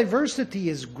this diversity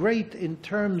is great in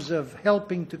terms of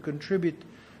helping to contribute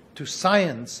to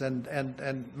science and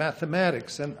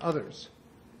mathematics and others,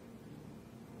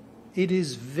 it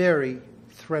is very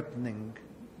threatening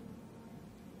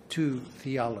to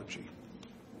theology.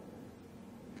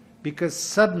 Because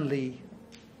suddenly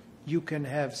you can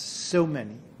have so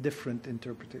many different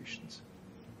interpretations.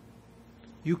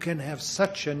 You can have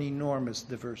such an enormous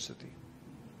diversity.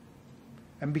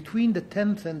 And between the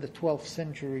 10th and the 12th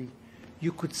century,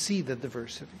 you could see the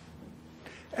diversity.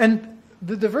 And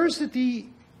the diversity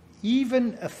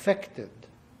even affected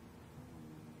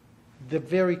the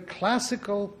very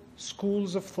classical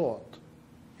schools of thought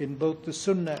in both the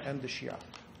Sunnah and the Shia.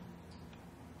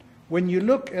 When you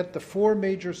look at the 4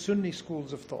 major Sunni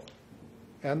schools of thought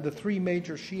and the 3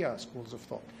 major Shia schools of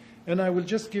thought, and I will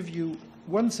just give you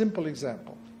one simple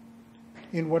example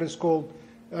in what is called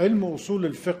Ilm Usul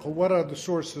al-Fiqh, what are the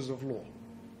sources of law?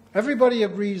 Everybody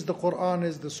agrees the Quran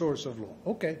is the source of law.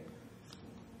 Okay.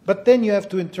 But then you have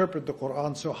to interpret the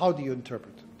Quran, so how do you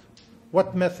interpret it?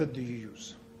 What method do you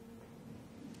use?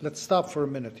 Let's stop for a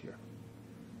minute here.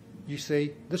 You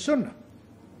say, the Sunnah.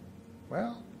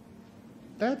 Well,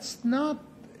 that's not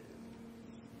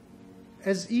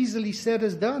as easily said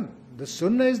as done. The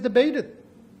Sunnah is debated.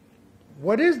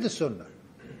 What is the Sunnah?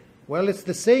 Well, it's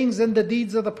the sayings and the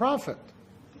deeds of the Prophet.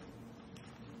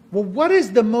 Well, what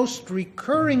is the most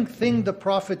recurring thing the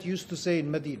Prophet used to say in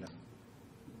Medina?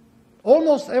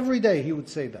 Almost every day he would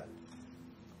say that.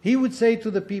 He would say to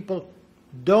the people,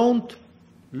 don't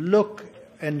look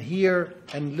and hear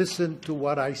and listen to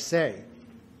what I say.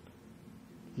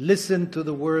 Listen to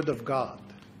the word of God.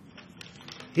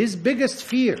 His biggest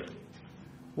fear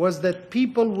was that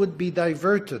people would be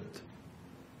diverted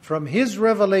from his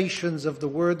revelations of the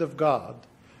word of God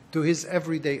to his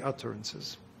everyday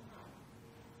utterances.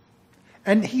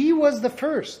 And he was the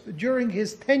first, during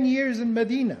his 10 years in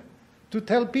Medina, to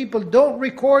tell people, don't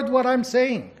record what I'm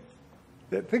saying.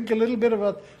 Think a little bit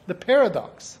about the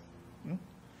paradox.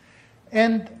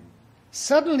 And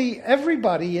suddenly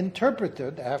everybody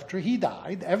interpreted, after he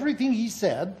died, everything he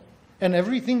said and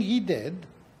everything he did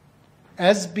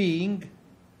as being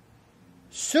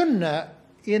Sunnah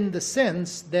in the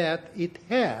sense that it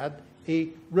had a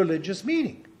religious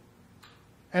meaning.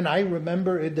 And I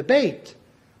remember a debate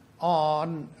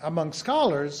among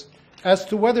scholars as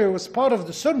to whether it was part of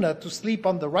the Sunnah to sleep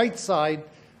on the right side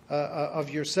of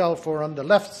yourself or on the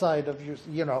left side of your,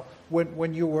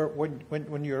 when you're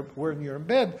in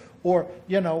bed, or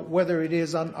whether it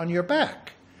is on your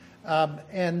back,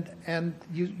 and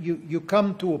you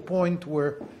come to a point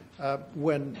where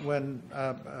when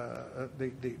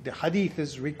the hadith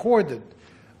is recorded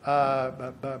by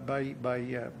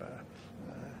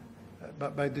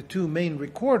the 2 main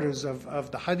recorders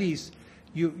of the hadith,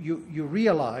 you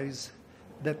realize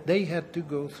that they had to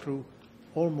go through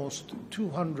almost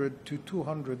 200 to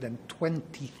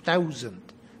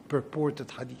 220,000 purported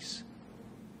hadiths.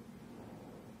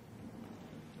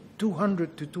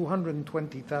 200 to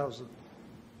 220,000.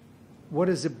 What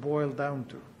does it boil down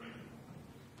to?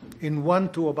 In one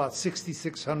to about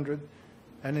 6,600,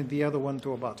 and in the other one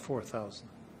to about 4,000.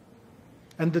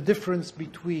 And the difference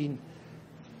between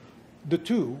the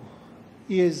two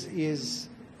is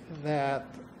that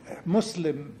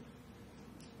Muslim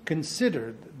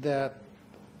considered that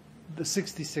the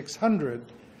 6,600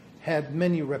 had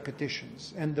many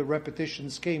repetitions, and the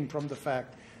repetitions came from the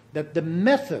fact that the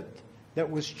method that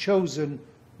was chosen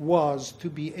was to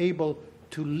be able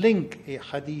to link a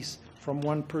hadith from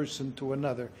one person to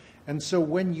another. And so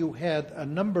when you had a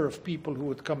number of people who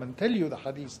would come and tell you the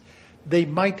hadith, they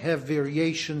might have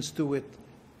variations to it.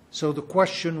 So the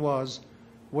question was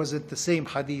it the same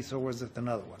hadith or was it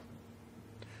another one?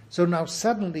 So now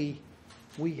suddenly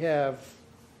we have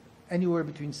anywhere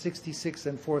between 66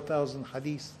 and 4,000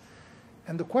 hadiths.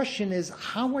 And the question is,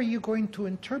 how are you going to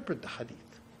interpret the hadith?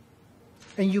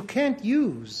 And you can't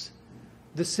use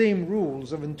the same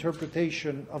rules of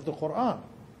interpretation of the Quran.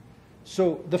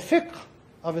 So the fiqh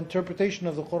of interpretation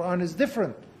of the Quran is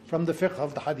different from the fiqh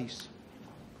of the hadith.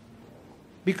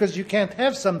 Because you can't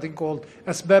have something called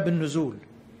asbab al-nuzul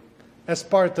as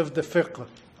part of the fiqh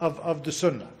of the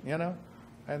sunnah,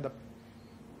 And the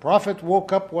Prophet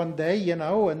woke up one day,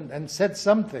 and said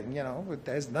something, it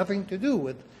has nothing to do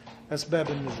with asbab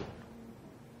al-nuzul.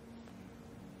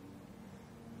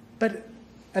 But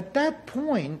at that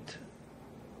point,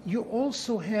 you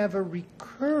also have a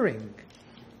recurring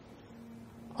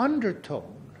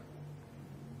undertone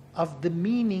of the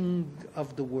meaning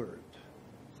of the word.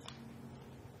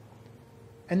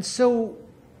 And so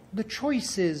the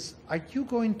choice is, are you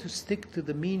going to stick to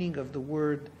the meaning of the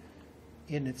word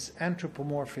in its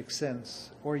anthropomorphic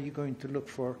sense, or are you going to look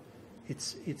for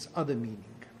its other meaning?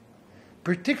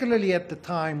 Particularly at the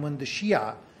time when the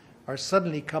Shia are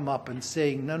suddenly come up and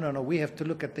saying, no, we have to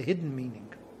look at the hidden meaning.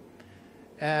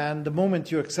 And the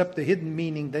moment you accept the hidden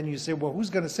meaning, then you say, well, who's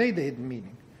going to say the hidden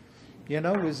meaning? You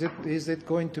know, is it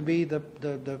going to be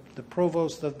the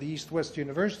provost of the East-West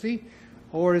University,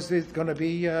 or is it going to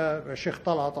be Sheikh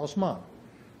Talat Osman?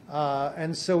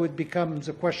 And so it becomes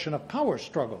a question of power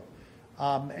struggle,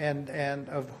 and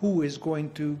of who is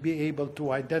going to be able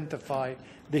to identify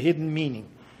the hidden meaning.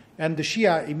 And the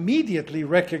Shia immediately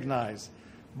recognize,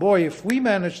 boy, if we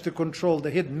manage to control the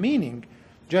hidden meaning,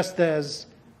 just as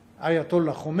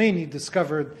Ayatollah Khomeini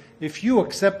discovered, if you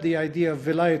accept the idea of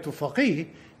Vilayatul Faqih,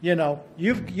 you know,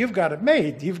 you've got it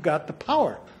made. You've got the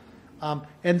power.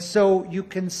 And so you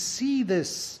can see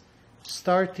this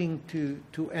starting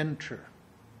to enter.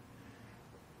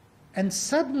 And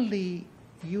suddenly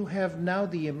you have now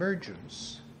the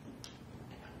emergence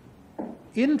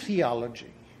in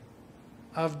theology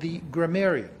of the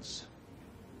grammarians,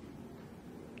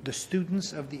 the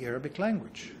students of the Arabic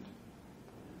language.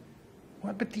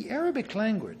 Well, but the Arabic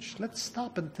language, let's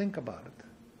stop and think about it.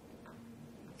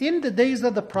 In the days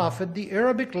of the Prophet, the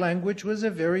Arabic language was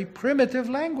a very primitive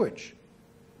language.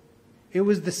 It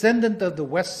was descendant of the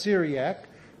West Syriac,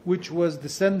 which was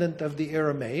descendant of the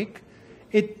Aramaic.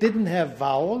 It didn't have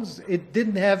vowels. It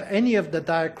didn't have any of the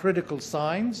diacritical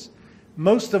signs,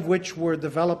 most of which were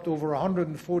developed over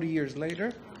 140 years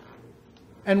later.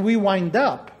 And we wind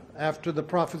up, after the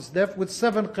Prophet's death, with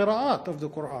 7 qira'at of the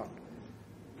Quran.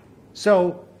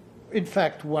 So, in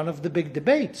fact, one of the big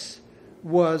debates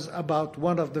was about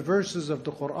one of the verses of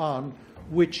the Quran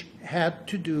which had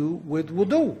to do with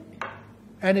wudu.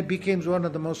 And it became one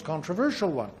of the most controversial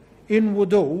ones. In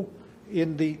wudu,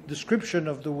 in the description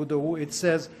of the wudu, it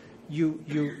says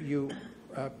you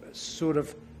sort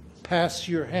of pass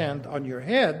your hand on your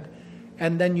head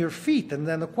and then your feet. And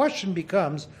then the question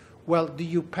becomes, well, do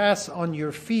you pass on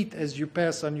your feet as you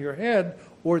pass on your head,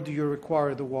 or do you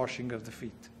require the washing of the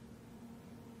feet?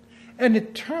 And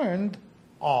it turned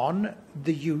on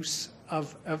the use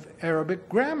of Arabic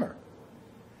grammar.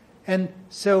 And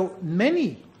so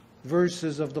many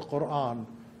verses of the Quran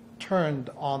turned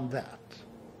on that.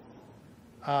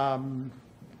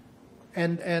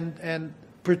 And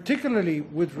particularly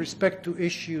with respect to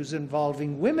issues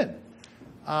involving women,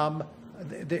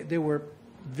 there were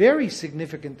very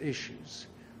significant issues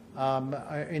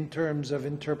in terms of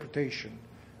interpretation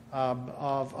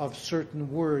of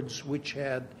certain words which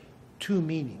had 2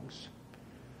 meanings.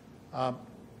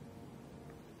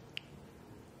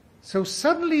 So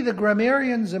suddenly the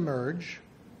grammarians emerge,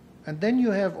 and then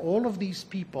you have all of these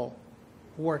people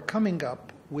who are coming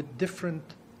up with different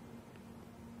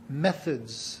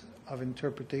methods of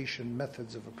interpretation,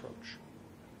 methods of approach.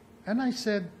 And I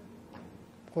said,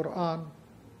 Quran,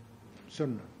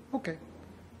 Sunnah. Okay,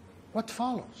 what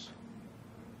follows?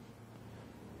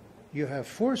 You have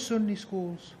 4 Sunni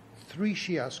schools, 3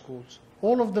 Shia schools,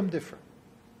 all of them different.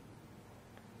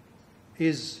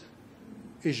 Is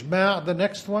Ijma' the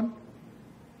next one?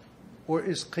 Or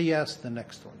is Qiyas the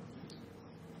next one?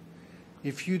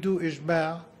 If you do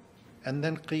Ijma' and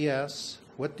then Qiyas,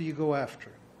 what do you go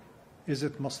after? Is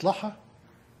it Maslaha?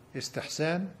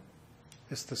 Istihsan?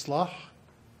 Istislah?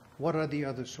 What are the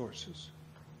other sources?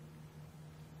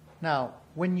 Now,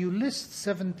 when you list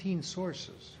 17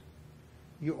 sources,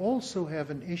 you also have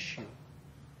an issue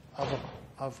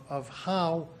of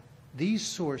how these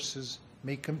sources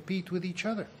may compete with each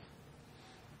other.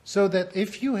 So that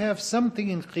if you have something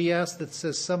in Qiyas that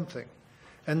says something,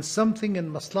 and something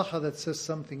in Maslaha that says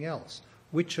something else,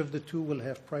 which of the 2 will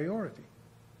have priority?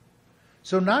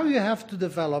 So now you have to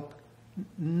develop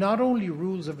not only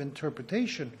rules of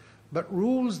interpretation, but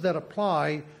rules that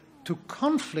apply to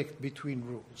conflict between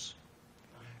rules.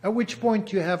 At which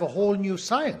point you have a whole new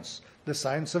science, the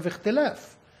science of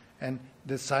ikhtilaf, and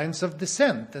the science of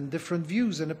dissent, and different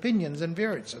views and opinions and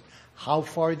variances. How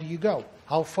far do you go?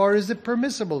 How far is it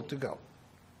permissible to go?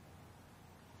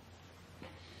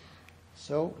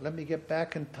 So let me get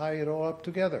back and tie it all up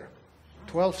together.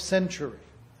 12th century.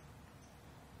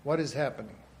 What is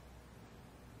happening?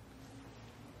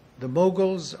 The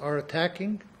Mughals are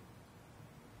attacking.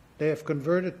 They have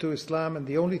converted to Islam, and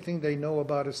the only thing they know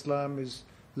about Islam is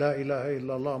La ilaha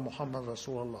illallah Muhammad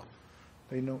Rasulullah.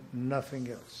 They know nothing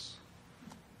else.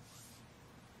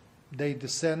 They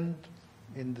descend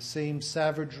in the same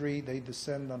savagery. They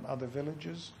descend on other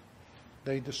villages.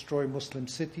 They destroy Muslim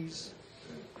cities,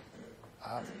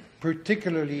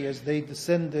 particularly as they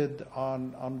descended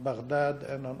on Baghdad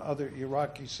and on other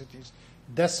Iraqi cities,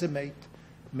 decimate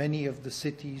many of the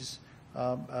cities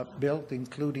built,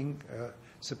 including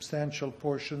substantial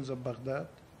portions of Baghdad.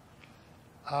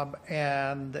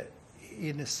 And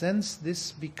in a sense,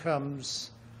 this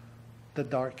becomes the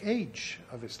dark age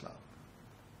of Islam.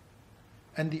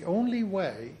 And the only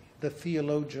way the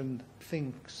theologian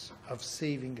thinks of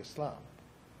saving Islam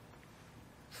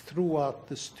throughout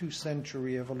this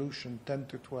 2-century evolution, 10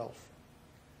 to 12,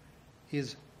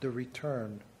 is the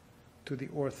return to the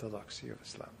orthodoxy of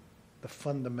Islam, the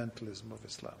fundamentalism of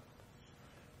Islam.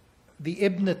 The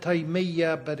Ibn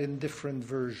Taymiyyah, but in different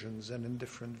versions and in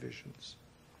different visions.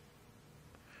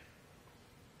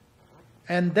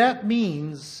 And that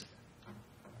means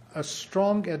a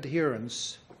strong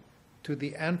adherence to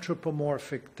the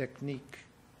anthropomorphic technique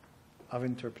of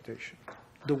interpretation.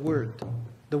 The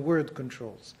word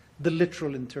controls, the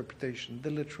literal interpretation,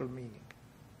 the literal meaning.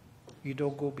 You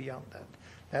don't go beyond that.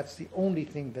 That's the only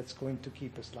thing that's going to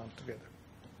keep Islam together.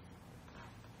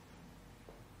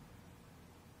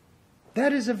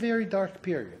 That is a very dark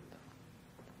period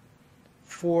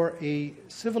for a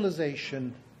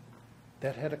civilization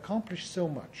that had accomplished so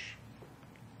much,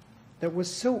 that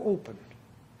was so open,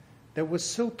 that was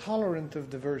so tolerant of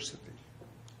diversity,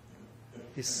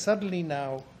 is suddenly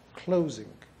now closing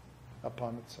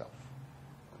upon itself.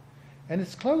 And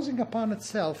it's closing upon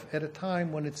itself at a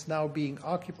time when it's now being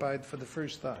occupied for the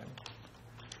first time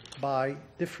by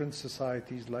different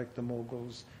societies like the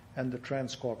Mongols and the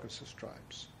Trans-Caucasus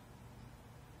tribes.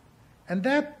 And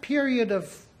that period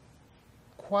of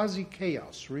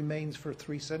quasi-chaos remains for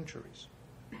 3 centuries.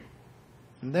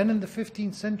 And then in the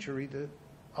 15th century, the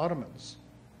Ottomans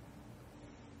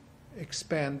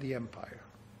expand the empire.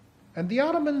 And the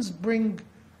Ottomans bring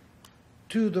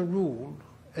to the rule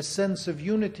a sense of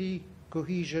unity,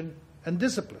 cohesion, and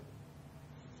discipline.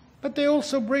 But they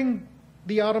also bring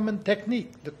the Ottoman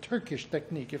technique, the Turkish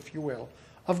technique, if you will,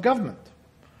 of government.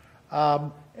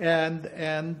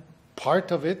 And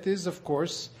part of it is, of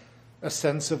course, a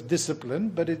sense of discipline,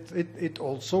 but it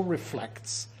also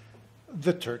reflects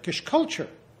the Turkish culture.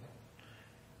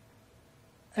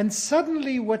 And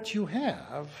suddenly what you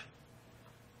have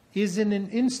is, in an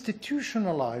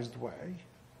institutionalized way,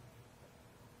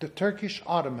 the Turkish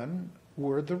Ottoman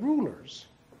were the rulers,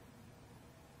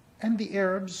 and the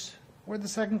Arabs were the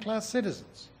second-class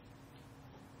citizens.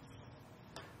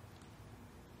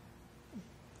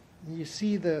 You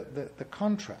see the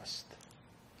contrast.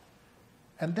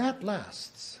 And that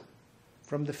lasts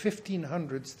from the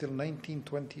 1500s till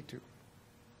 1922.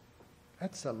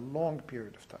 That's a long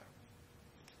period of time.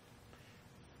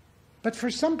 But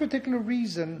for some particular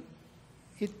reason,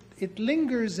 it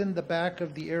lingers in the back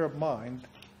of the Arab mind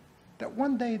that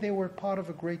one day they were part of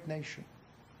a great nation,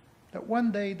 that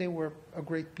one day they were a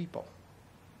great people.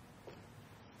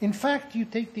 In fact, you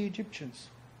take the Egyptians.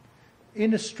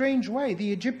 In a strange way,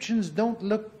 the Egyptians don't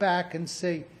look back and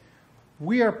say,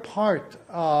 we are part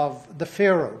of the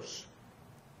pharaohs.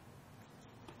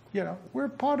 You know, we're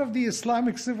part of the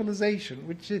Islamic civilization,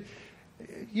 which,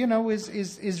 you know,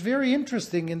 is very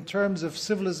interesting in terms of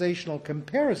civilizational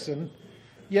comparison.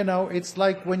 You know, it's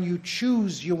like when you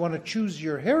want to choose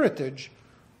your heritage,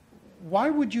 why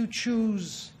would you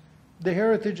choose the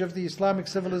heritage of the Islamic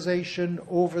civilization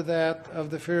over that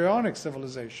of the pharaonic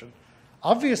civilization?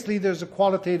 Obviously, there's a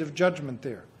qualitative judgment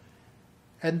there.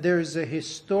 And there's a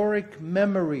historic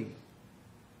memory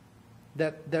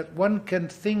that one can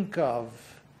think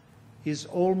of is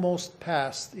almost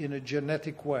passed in a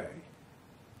genetic way.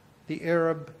 The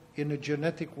Arab, in a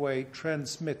genetic way,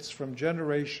 transmits from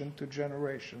generation to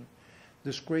generation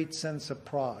this great sense of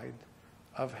pride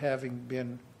of having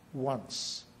been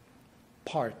once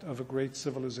part of a great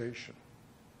civilization.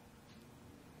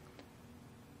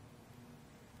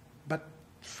 But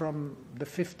from the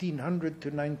 1500 to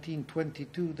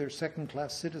 1922, they're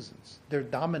second-class citizens. They're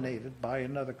dominated by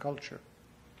another culture.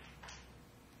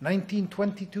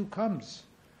 1922 comes.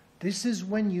 This is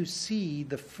when you see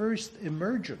the first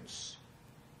emergence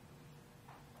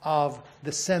of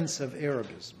the sense of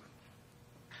Arabism.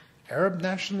 Arab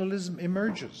nationalism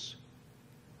emerges.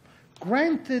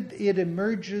 Granted, it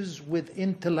emerges with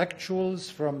intellectuals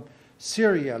from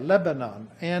Syria, Lebanon,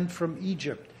 and from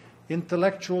Egypt,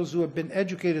 intellectuals who have been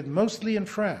educated mostly in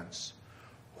France,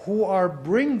 who are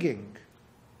bringing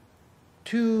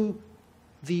to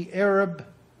the Arab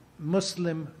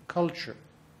Muslim culture,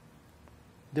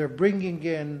 they're bringing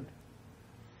in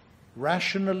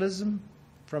rationalism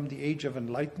from the Age of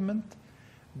Enlightenment.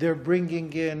 They're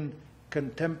bringing in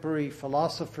contemporary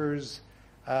philosophers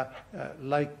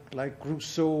like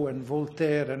Rousseau and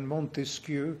Voltaire and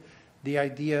Montesquieu, the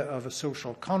idea of a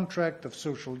social contract, of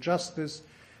social justice,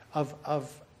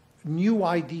 of new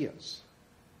ideas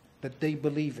that they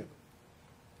believe in.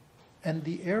 And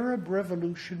the Arab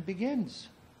Revolution begins.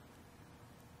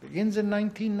 It begins in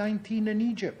 1919 in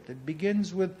Egypt. It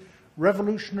begins with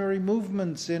revolutionary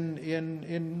movements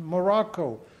in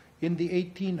Morocco, in the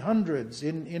 1800s,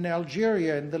 in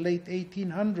Algeria in the late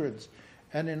 1800s,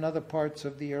 and in other parts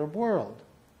of the Arab world.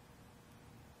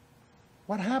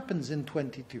 What happens in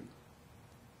 22?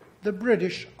 The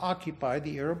British occupy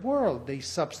the Arab world. They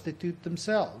substitute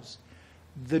themselves.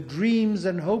 The dreams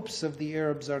and hopes of the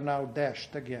Arabs are now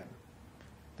dashed again.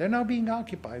 They're now being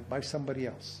occupied by somebody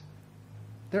else.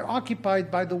 They're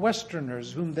occupied by the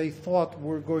Westerners whom they thought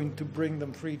were going to bring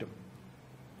them freedom.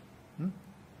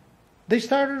 They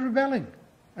started rebelling,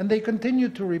 and they continue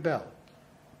to rebel.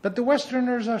 But the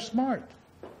Westerners are smart.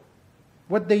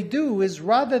 What they do is,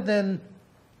 rather than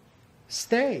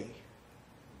stay,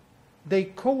 they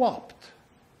co-opt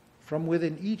from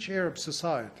within each Arab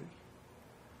society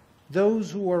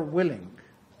those who are willing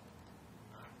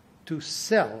to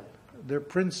sell their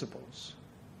principles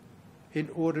in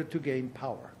order to gain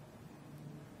power.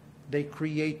 They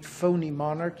create phony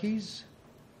monarchies.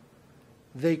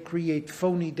 They create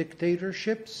phony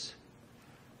dictatorships.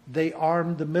 They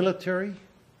arm the military.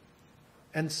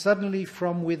 And suddenly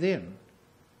from within,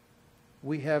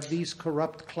 we have these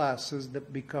corrupt classes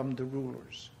that become the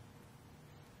rulers.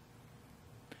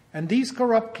 And these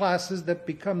corrupt classes that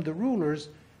become the rulers,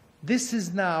 this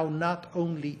is now not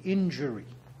only injury.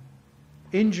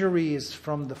 Injury is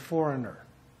from the foreigner,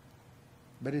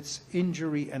 but it's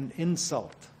injury and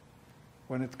insult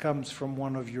when it comes from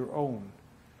one of your own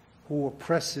who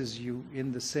oppresses you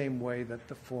in the same way that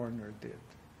the foreigner did.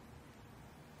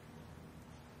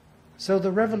 So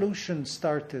the revolution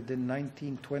started in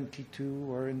 1922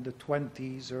 or in the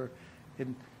 20s or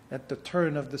at the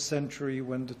turn of the century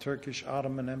when the Turkish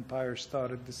Ottoman Empire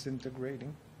started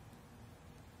disintegrating.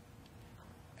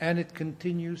 And it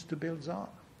continues to build on.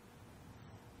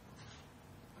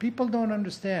 People don't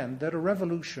understand that a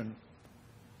revolution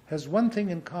has one thing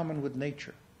in common with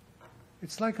nature.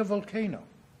 It's like a volcano.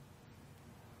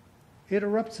 It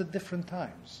erupts at different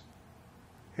times.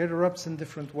 It erupts in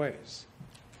different ways.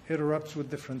 It erupts with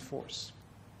different force.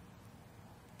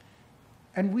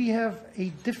 And we have a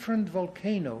different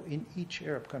volcano in each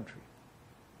Arab country.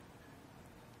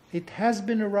 It has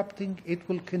been erupting. It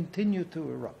will continue to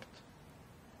erupt.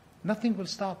 Nothing will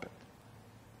stop it.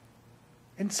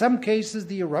 In some cases,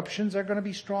 the eruptions are going to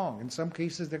be strong. In some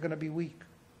cases, they're going to be weak.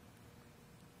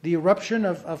 The eruption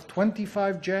of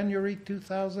 25 January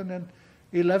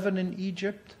 2011 in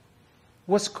Egypt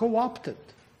was co-opted.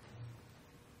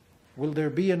 Will there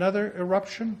be another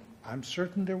eruption? I'm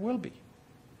certain there will be.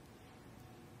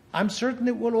 I'm certain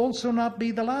it will also not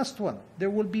be the last one. There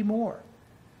will be more.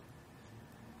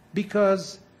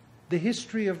 Because the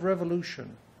history of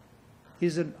revolution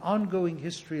is an ongoing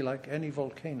history like any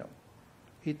volcano.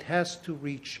 It has to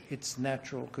reach its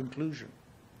natural conclusion.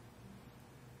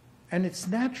 And its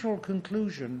natural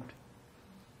conclusion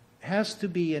has to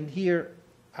be, and here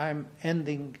I'm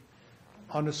ending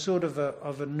on a sort of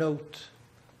a note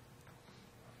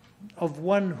of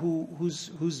one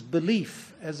whose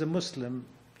belief as a Muslim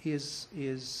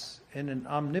is in an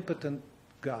omnipotent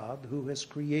God who has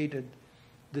created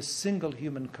this single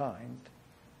humankind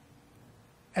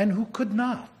and who could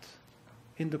not,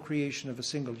 in the creation of a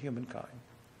single humankind,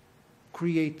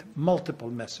 create multiple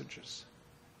messages.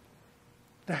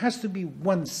 There has to be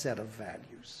one set of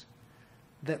values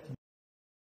that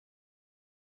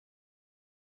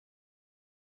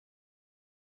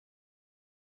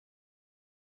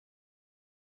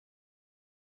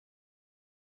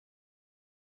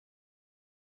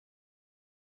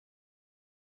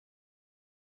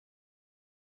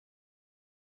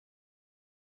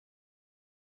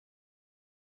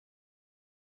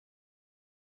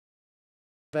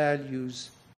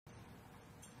values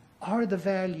are the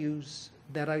values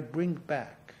that I bring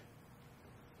back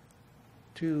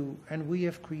to, and we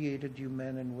have created you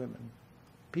men and women,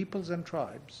 peoples and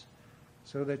tribes,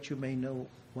 so that you may know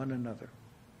one another.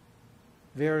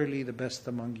 Verily the best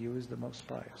among you is the most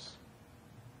pious.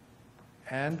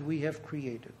 And we have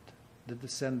created the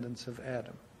descendants of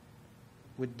Adam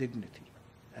with dignity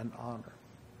and honor.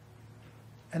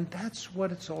 And that's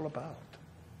what it's all about.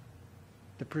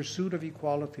 The pursuit of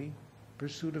equality,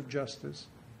 pursuit of justice,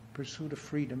 pursuit of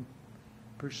freedom,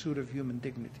 pursuit of human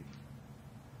dignity.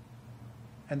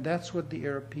 And that's what the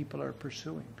Arab people are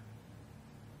pursuing.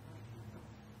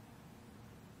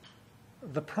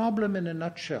 The problem in a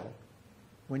nutshell,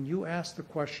 when you ask the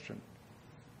question,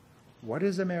 what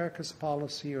is America's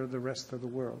policy or the rest of the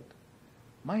world?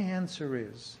 My answer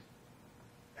is,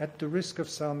 at the risk of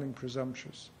sounding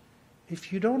presumptuous,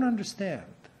 if you don't understand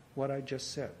what I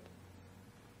just said,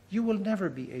 you will never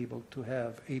be able to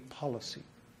have a policy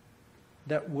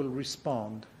that will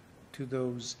respond to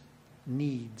those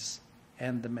needs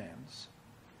and demands.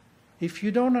 If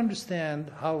you don't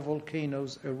understand how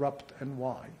volcanoes erupt and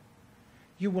why,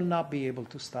 you will not be able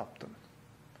to stop them.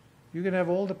 You can have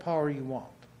all the power you want.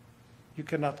 You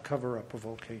cannot cover up a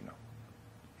volcano.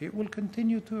 It will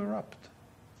continue to erupt.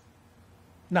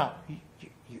 Now,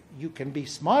 you can be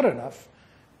smart enough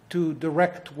to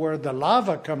direct where the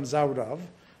lava comes out of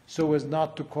so as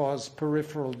not to cause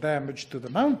peripheral damage to the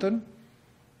mountain.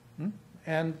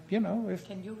 And, you know, if...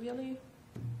 Can you really?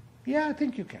 Yeah, I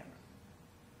think you can.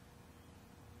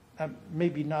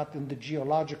 Maybe not in the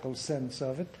geological sense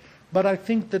of it, but I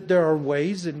think that there are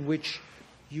ways in which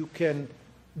you can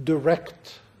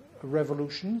direct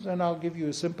revolutions, and I'll give you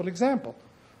a simple example.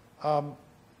 And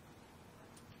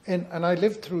I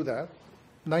lived through that.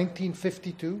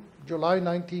 1952, July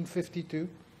 1952,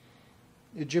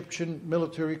 Egyptian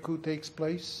military coup takes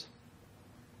place.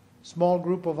 Small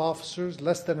group of officers,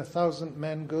 less than 1,000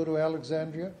 men, go to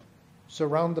Alexandria,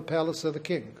 surround the palace of the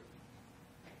king.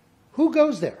 Who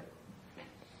goes there?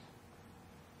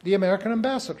 The American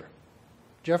ambassador,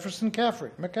 Jefferson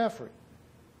McCaffrey.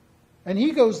 And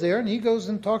he goes there, and he goes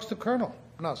and talks to Colonel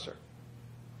Nasser.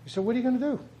 He said, what are you going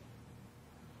to do?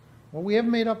 Well, we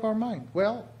haven't made up our mind.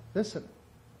 Well, listen,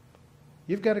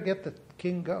 you've got to get the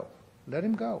king go. Let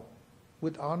him go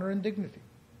with honor and dignity.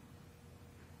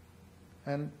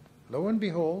 And lo and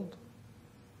behold,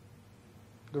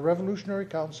 the Revolutionary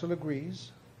Council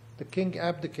agrees. The king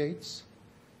abdicates.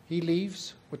 He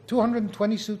leaves with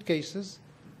 220 suitcases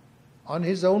on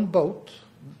his own boat,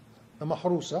 the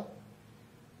Mahrusa,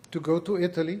 to go to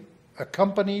Italy,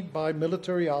 accompanied by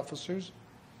military officers.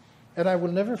 And I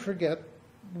will never forget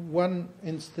one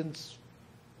instance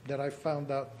that I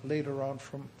found out later on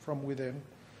from within.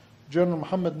 General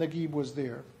Muhammad Naguib was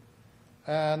there,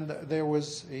 and there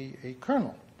was a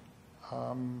colonel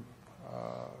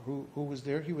who was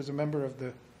there. He was a member of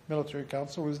the military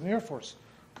council. He was an Air Force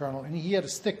colonel, and he had a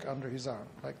stick under his arm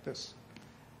like this.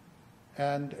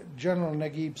 And General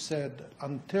Naguib said,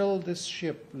 until this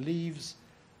ship leaves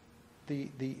the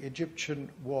Egyptian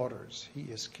waters, he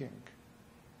is king.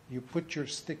 You put your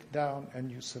stick down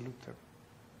and you salute him.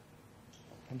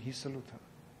 And he saluted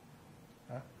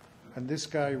him. And this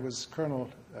guy was Colonel,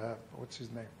 what's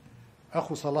his name?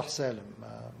 Akhu Salah Salim,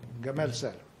 Gamal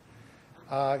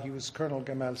Salim. He was Colonel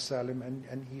Gamal Salim,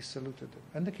 and he saluted him.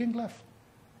 And the king left.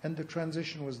 And the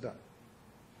transition was done.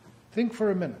 Think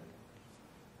for a minute.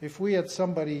 If we had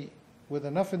somebody with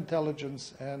enough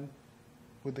intelligence and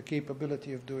with the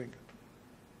capability of doing it,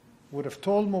 would have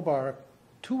told Mubarak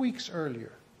 2 weeks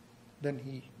earlier than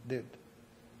he did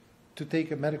to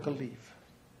take a medical leave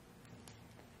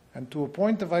and to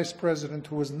appoint a vice president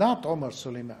who was not Omar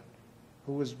Suleiman,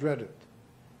 who was dreaded,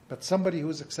 but somebody who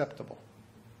was acceptable.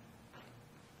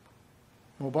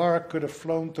 Mubarak could have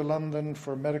flown to London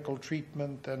for medical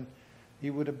treatment, and he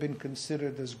would have been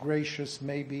considered as gracious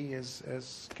maybe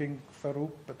as King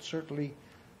Farouk, but certainly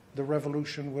the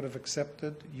revolution would have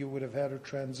accepted. You would have had a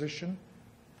transition.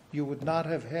 You would not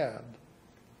have had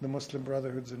the Muslim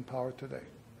Brotherhoods in power today.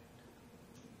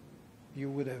 You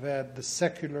would have had the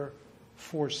secular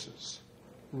forces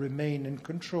remain in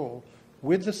control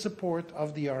with the support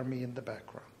of the army in the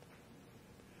background.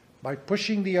 By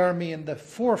pushing the army in the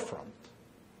forefront,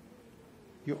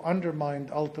 you undermined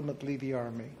ultimately the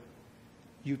army.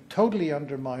 You totally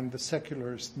undermined the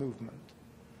secularist movement.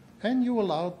 And you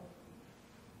allowed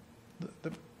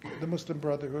the Muslim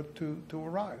Brotherhood to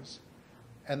arise.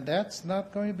 And that's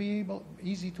not going to be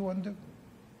easy to undo.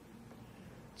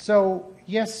 So,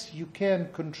 yes, you can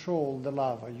control the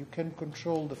lava. You can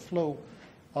control the flow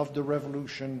of the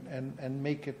revolution and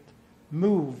make it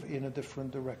move in a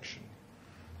different direction.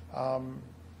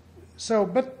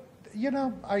 But, you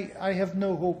know, I have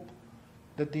no hope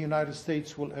that the United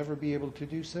States will ever be able to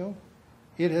do so.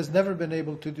 It has never been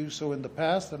able to do so in the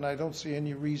past, and I don't see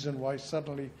any reason why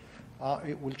suddenly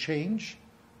it will change.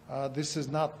 This is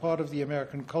not part of the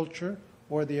American culture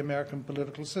or the American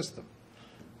political system.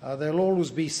 There'll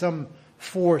always be some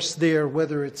force there,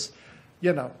 whether it's,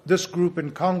 you know, this group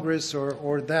in Congress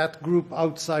or that group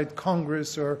outside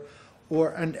Congress or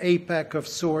an APEC of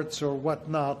sorts or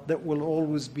whatnot, that will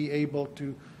always be able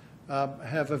to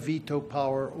have a veto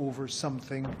power over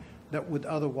something that would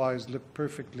otherwise look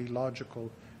perfectly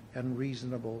logical and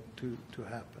reasonable to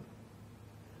happen.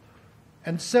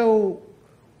 And so,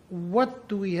 what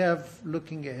do we have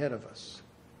looking ahead of us?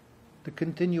 The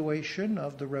continuation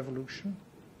of the revolution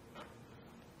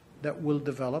that will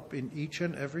develop in each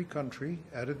and every country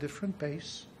at a different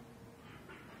pace.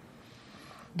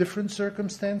 Different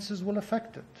circumstances will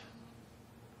affect it.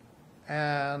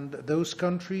 And those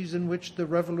countries in which the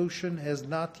revolution has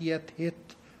not yet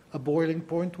hit a boiling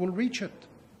point will reach it.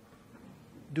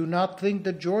 Do not think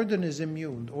that Jordan is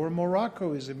immune or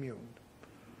Morocco is immune.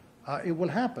 It will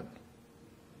happen.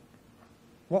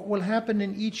 What will happen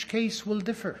in each case will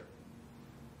differ.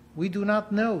 We do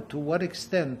not know to what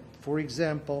extent, for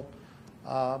example,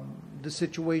 the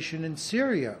situation in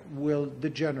Syria will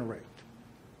degenerate.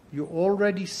 You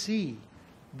already see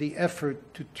the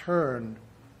effort to turn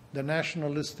the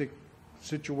nationalistic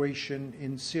situation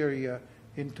in Syria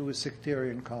into a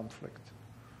sectarian conflict.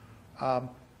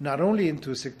 Not only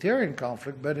into a sectarian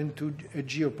conflict, but into a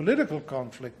geopolitical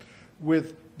conflict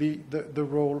with the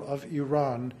role of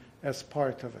Iran as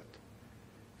part of it.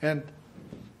 And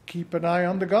keep an eye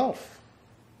on the Gulf.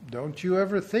 Don't you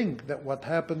ever think that what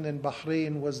happened in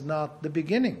Bahrain was not the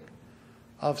beginning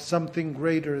of something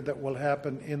greater that will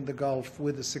happen in the Gulf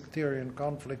with a sectarian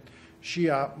conflict,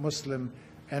 Shia, Muslim,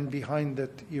 and behind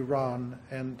it Iran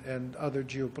and other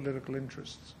geopolitical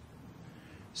interests.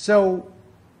 So,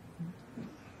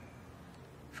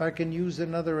 if I can use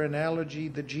another analogy,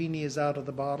 the genie is out of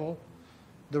the bottle.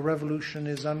 The revolution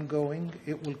is ongoing.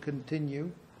 It will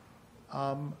continue.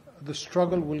 The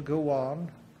struggle will go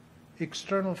on.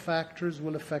 External factors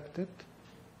will affect it.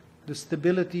 The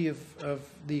stability of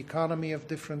the economy of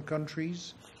different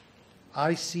countries.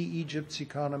 I see Egypt's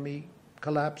economy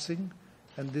collapsing,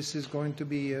 and this is going to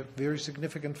be a very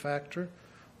significant factor.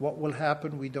 What will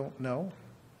happen, we don't know.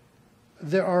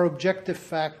 There are objective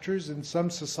factors in some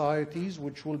societies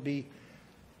which will be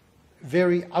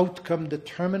very outcome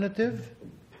determinative.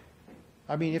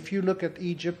 I mean, if you look at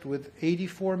Egypt with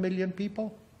 84 million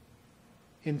people,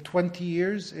 in 20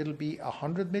 years it'll be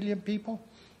 100 million people,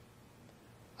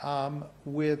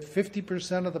 with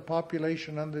 50% of the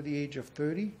population under the age of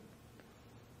 30.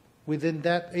 Within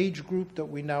that age group that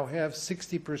we now have,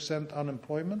 60%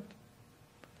 unemployment.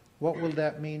 What will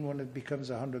that mean when it becomes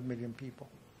 100 million people?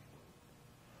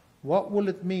 What will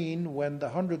it mean when the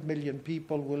 100 million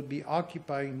people will be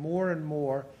occupying more and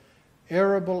more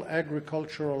arable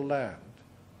agricultural land?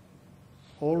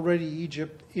 Already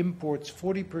Egypt imports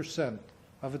 40%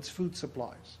 of its food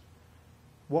supplies.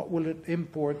 What will it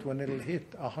import when it'll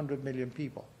hit 100 million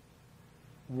people?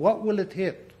 What will it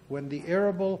hit when the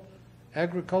arable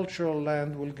agricultural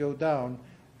land will go down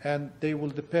and they will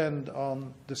depend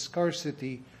on the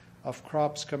scarcity of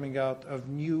crops coming out of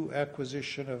new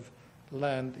acquisition of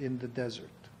land in the desert?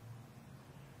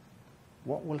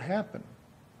 What will happen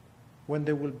when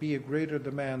there will be a greater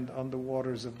demand on the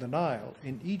waters of the Nile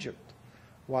in Egypt,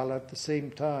 while at the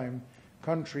same time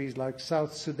countries like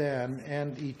South Sudan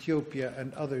and Ethiopia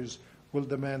and others will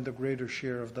demand a greater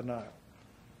share of the Nile?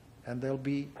 And there'll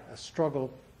be a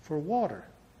struggle for water.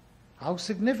 How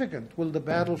significant will the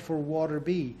battle for water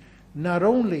be, not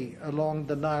only along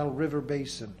the Nile River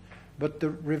basin, but the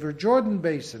River Jordan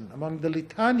basin, among the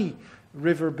Litani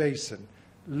River basin?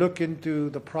 Look into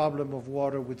the problem of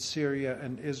water with Syria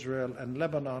and Israel and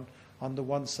Lebanon on the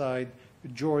one side,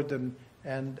 Jordan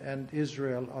and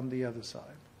Israel on the other side.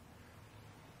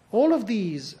 All of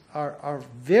these are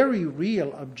very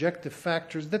real objective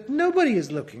factors that nobody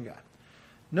is looking at.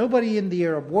 Nobody in the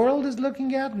Arab world is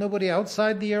looking at. Nobody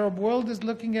outside the Arab world is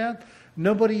looking at.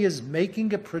 Nobody is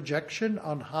making a projection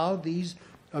on how these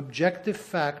objective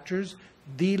factors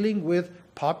dealing with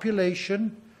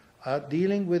population,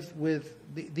 dealing with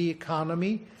the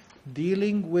economy,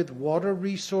 dealing with water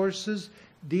resources,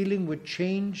 dealing with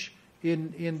change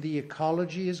in the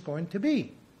ecology is going to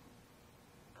be.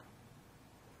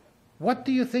 What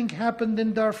do you think happened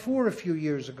in Darfur a few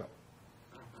years ago?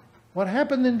 What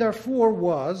happened in Darfur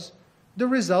was the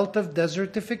result of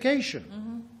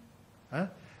desertification.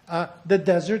 The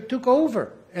desert took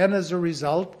over, and as a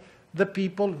result, the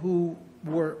people who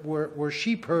were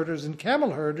sheep herders and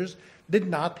camel herders did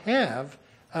not have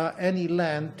any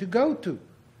land to go to.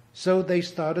 So they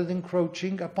started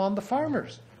encroaching upon the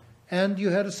farmers, and you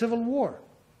had a civil war.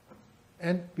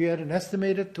 And we had an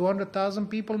estimated 200,000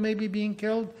 people maybe being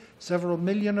killed, several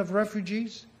million of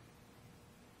refugees.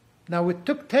 Now, it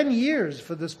took 10 years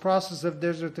for this process of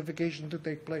desertification to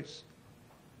take place.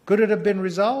 Could it have been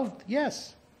resolved?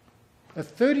 Yes. A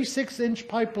 36-inch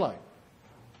pipeline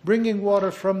bringing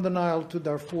water from the Nile to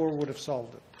Darfur would have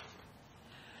solved it.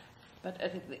 But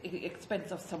at the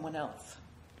expense of someone else?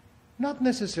 Not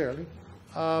necessarily,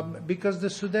 because the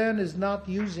Sudan is not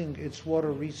using its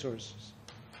water resources.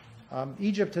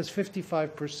 Egypt has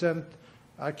 55%.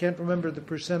 I can't remember the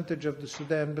percentage of the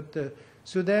Sudan, but the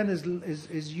Sudan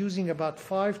is using about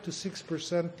 5 to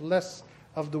 6% less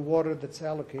of the water that's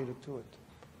allocated to it.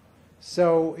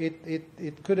 So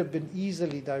it could have been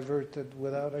easily diverted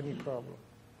without any problem.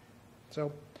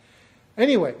 So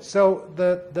anyway, so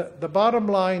the bottom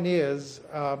line is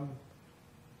a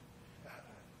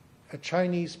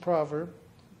Chinese proverb,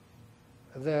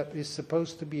 that is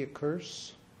supposed to be a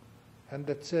curse and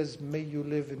that says, may you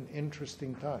live in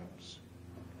interesting times.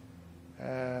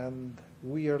 And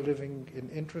we are living in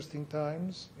interesting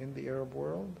times in the Arab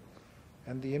world,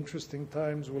 and the interesting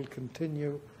times will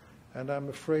continue, and I'm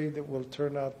afraid it will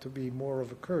turn out to be more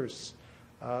of a curse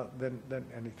than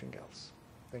anything else.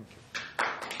 Thank you.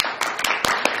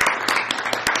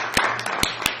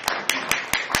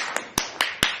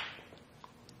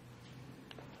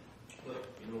 Look,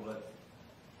 you know what?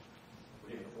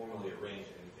 We didn't formally arrange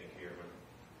anything here, but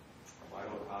why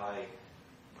don't I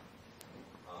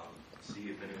see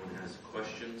if anyone has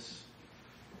questions,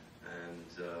 and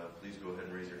please go ahead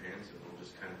and raise your hands, and we'll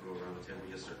just kind of go around the table.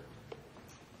 Yes, sir.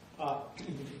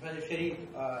 Brother Cherif,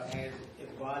 as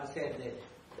God said that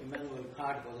Emmanuel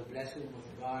Kant was a blessing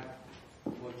of God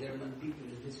for German people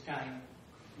in this time,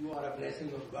 you are a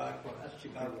blessing of God for us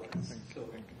Chicagoans. So,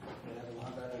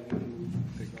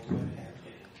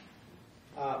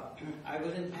 I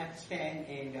was in Pakistan,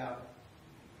 and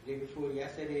day before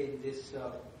yesterday in this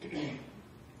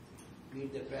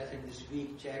Meet the Press and this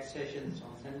week chat sessions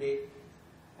on Sunday,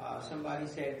 somebody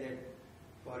said that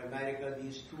for America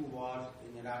these two wars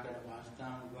in Iraq and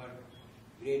Afghanistan were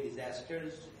great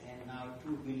disasters, and now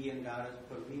 $2 billion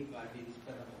per week are being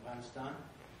spent on Afghanistan.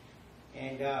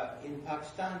 And in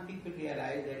Pakistan, people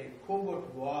realize that a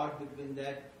covert war between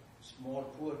that small,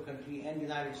 poor country and the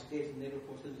United States and NATO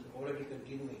forces is already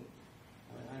continuing.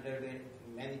 Under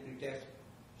many pretexts,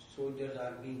 soldiers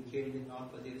are being killed in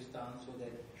North Waziristan so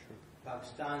that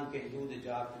Pakistan can do the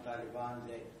job to Taliban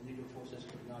that NATO forces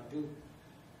could not do.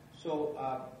 So,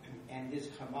 and this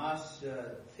Hamas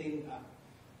thing,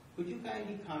 could you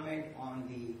kindly comment on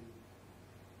the,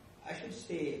 I should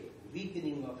say,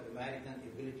 weakening of American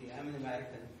ability, I'm an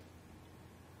American,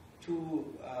 to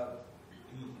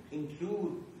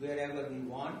include wherever we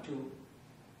want to,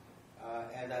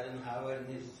 as Eisenhower in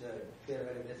his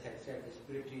farewell address had said,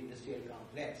 the military industrial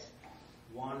complex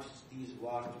wants these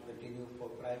wars to continue for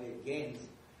private gains.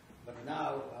 But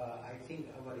now, I think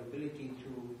our ability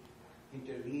to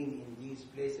intervene in these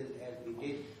places as we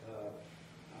did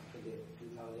after the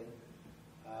 2000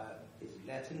 is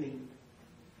lessening,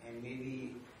 and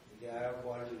maybe the Arab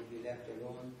world will be left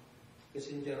alone.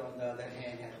 Kissinger, on the other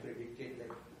hand, has predicted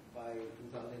that by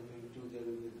 2022 there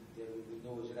will be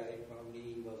no Israel. Probably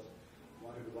he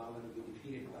wanted Obama to be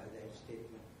defeated by that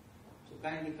statement. So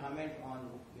kindly comment on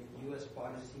the U.S.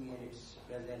 policy and its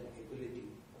present ability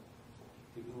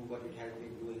to do what it has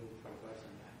been doing for quite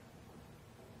some time.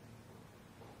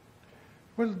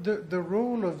 Well, the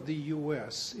role of the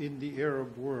U.S. in the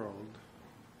Arab world,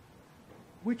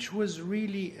 which was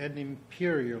really an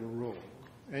imperial role,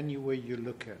 any way you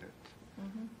look at it,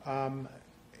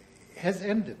 has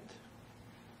ended,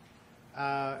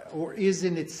 or is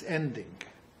in its ending.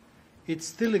 It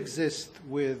still exists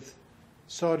with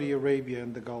Saudi Arabia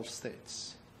and the Gulf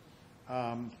states.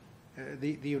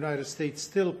 The United States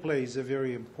still plays a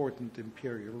very important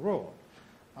imperial role.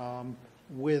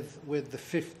 With the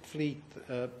Fifth Fleet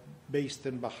based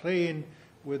in Bahrain,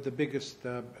 with the biggest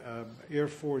Air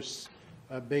Force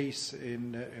base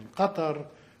in Qatar,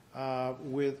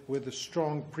 with a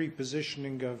strong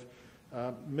pre-positioning of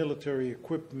military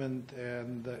equipment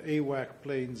and AWAC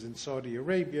planes in Saudi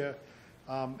Arabia,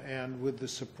 and with the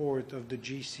support of the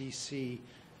GCC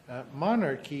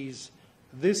monarchies,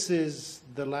 this is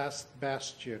the last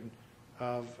bastion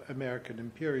of American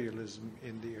imperialism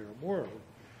in the Arab world.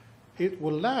 It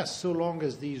will last so long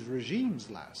as these regimes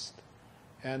last.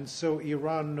 And so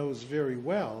Iran knows very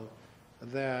well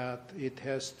that it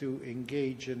has to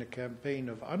engage in a campaign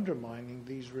of undermining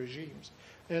these regimes.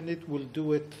 And it will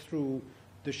do it through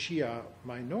the Shia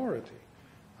minority.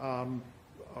 And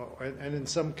in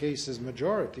some cases,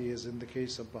 majority, as in the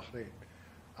case of Bahrain.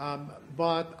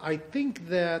 But I think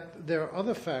that there are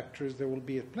other factors that will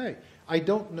be at play. I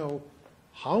don't know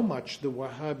how much the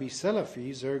Wahhabi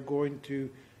Salafis are going to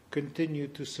continue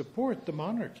to support the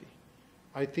monarchy.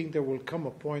 I think there will come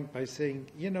a point by saying,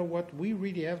 you know what, we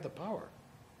really have the power.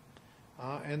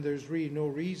 And there's really no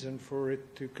reason for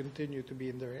it to continue to be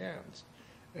in their hands.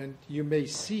 And you may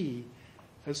see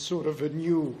a sort of a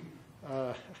new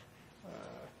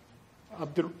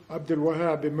Abdul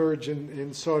Wahab emerge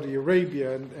in Saudi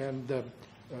Arabia and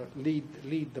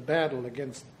lead the battle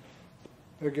against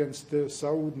the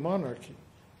Saud monarchy.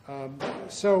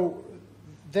 So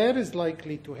that is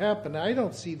likely to happen. I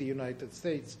don't see the United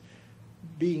States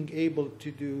being able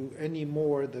to do any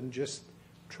more than just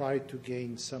try to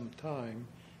gain some time.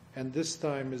 And this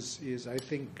time is I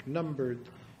think, numbered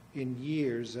in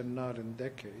years and not in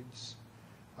decades.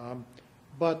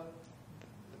 But,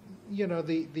 you know,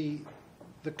 the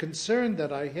concern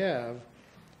that I have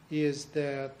is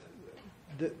that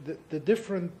the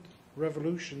different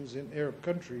revolutions in Arab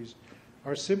countries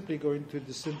are simply going to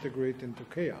disintegrate into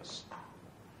chaos.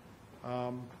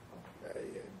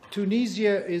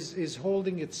 Tunisia is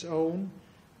holding its own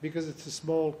because it's a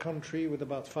small country with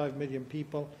about 5 million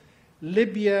people.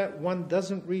 Libya, one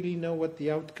doesn't really know what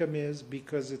the outcome is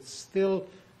because it's still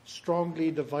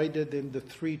strongly divided in the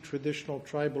 3 traditional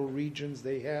tribal regions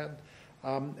they had,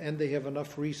 and they have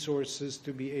enough resources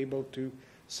to be able to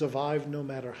survive no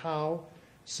matter how.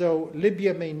 So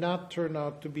Libya may not turn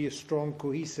out to be a strong,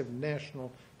 cohesive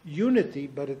national unity,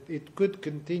 but it could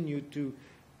continue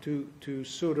to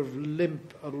sort of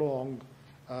limp along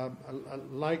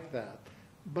like that.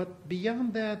 But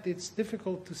beyond that, it's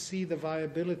difficult to see the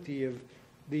viability of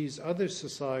these other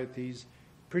societies,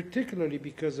 particularly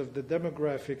because of the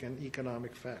demographic and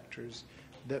economic factors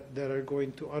that are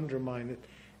going to undermine it.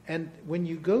 And when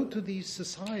you go to these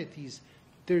societies,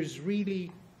 there's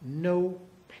really no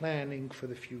planning for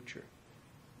the future.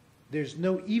 There's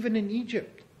no, even in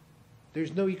Egypt,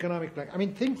 there's no economic plan. I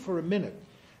mean, think for a minute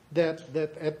that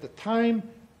at the time,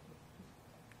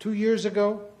 2 years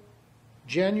ago,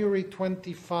 January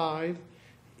 25,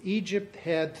 Egypt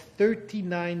had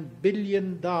 $39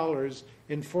 billion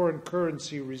in foreign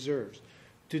currency reserves.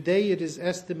 Today it is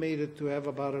estimated to have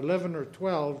about 11 or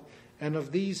 12, and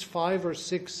of these 5 or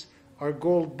 6 are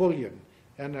gold bullion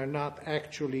and are not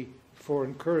actually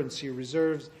foreign currency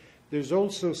reserves. There's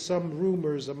also some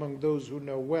rumors among those who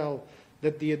know well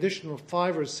that the additional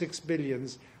 5 or 6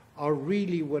 billions are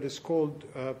really what is called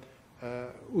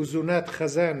uzunat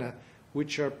khazana,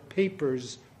 which are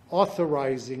papers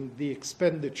authorizing the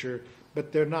expenditure,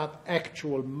 but they're not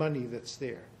actual money that's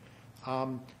there.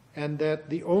 And that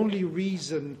the only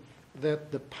reason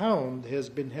that the pound has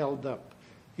been held up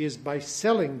is by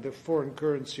selling the foreign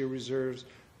currency reserves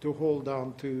to hold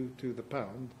on to the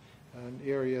pound, an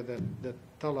area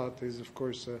that Talat is, of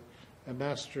course, a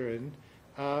master in.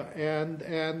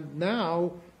 And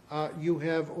now you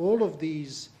have all of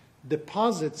these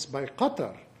deposits by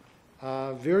Qatar.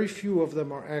 Very few of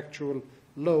them are actual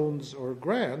loans or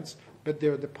grants, but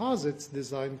they're deposits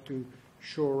designed to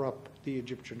shore up the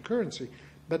Egyptian currency.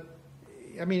 But,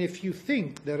 I mean, if you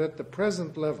think that at the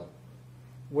present level,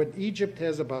 when Egypt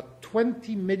has about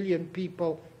 20 million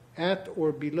people at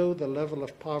or below the level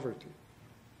of poverty,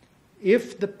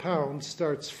 if the pound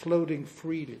starts floating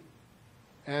freely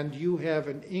and you have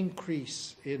an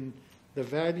increase in the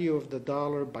value of the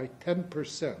dollar by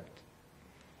 10%,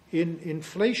 in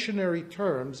inflationary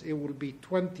terms, it will be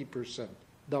 20%,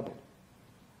 double.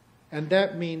 And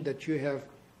that means that you have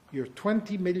your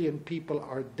 20 million people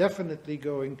are definitely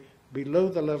going below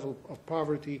the level of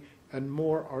poverty and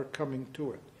more are coming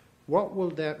to it. What will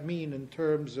that mean in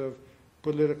terms of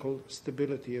political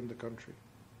stability in the country?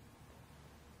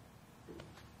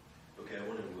 Okay, I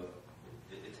want to,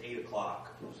 it's 8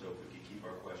 o'clock, so if we could keep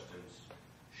our questions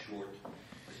short.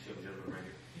 This young gentleman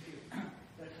right here.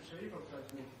 Dr. Cherif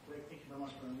Bassiouni, thank you very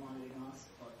much for enlightening us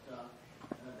about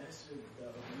the history of the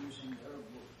revolution, the Arab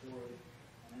story,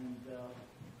 and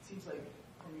it seems like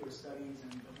from your studies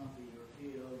and definitely your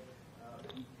field,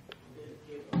 it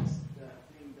gave us that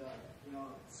thing that, you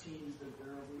know, it seems that the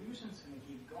revolution is going to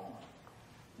keep going.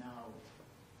 Now,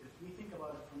 if we think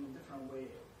about it from a different way,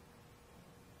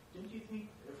 don't you think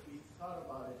if we thought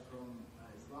about it from an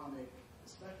Islamic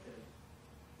perspective,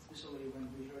 especially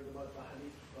when we heard about the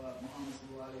hadith Muhammad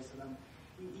sallallahu alaihi wasallam,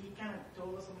 he kind of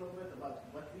told us a little bit about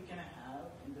what we can have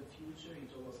in the future. He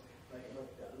told us like about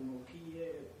the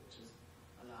al-Mulkiyya, which is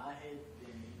al-Ahid,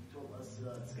 and he told us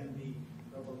it's going to be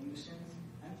revolutions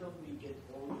until we get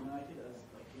all united as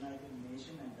like United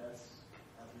Nation, and that's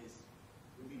at least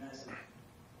would be nice to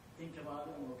think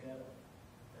about it and look at it,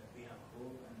 that we have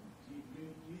hope. And do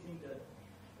you think that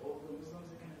all the Muslims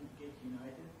are going to get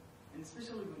united? And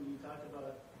especially when you talk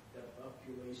about the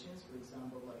populations, for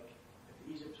example, like if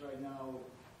Egypt right now,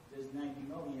 there's 90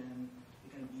 million,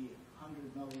 it can be 100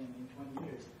 million in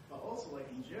 20 years. But also like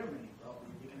in Germany,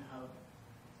 probably, they can have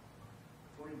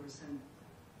 40%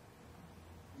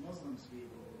 Muslims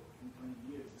people in 20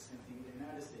 years, the same thing in the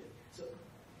United States. So,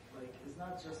 like, it's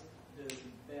not just there's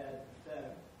a bad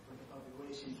effect for the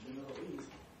population in the Middle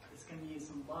East, it's going to be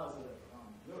some positive on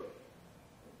Europe.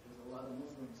 Like, there's a lot of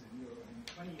Muslims in Europe, and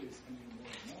in 20 years it's going to be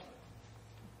more and more.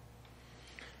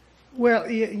 Well,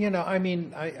 you know, I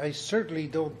mean, I certainly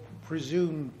don't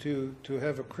presume to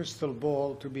have a crystal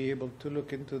ball to be able to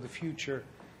look into the future.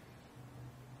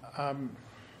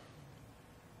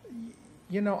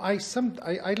 You know, I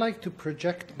like to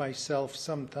project myself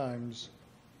sometimes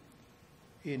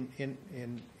in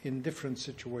different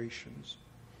situations.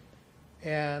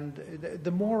 And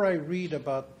the more I read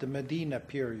about the Medina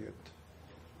period,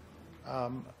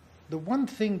 the one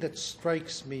thing that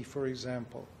strikes me, for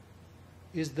example,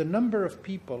 is the number of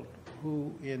people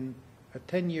who in a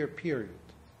 10-year period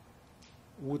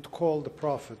would call the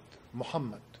Prophet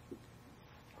Muhammad.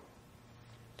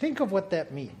 Think of what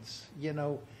that means, you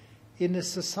know, in a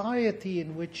society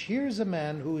in which here's a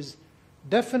man who is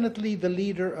definitely the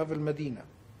leader of Al-Medina,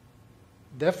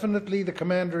 definitely the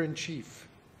commander-in-chief,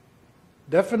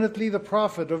 definitely the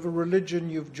prophet of a religion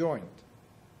you've joined,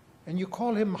 and you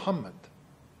call him Muhammad.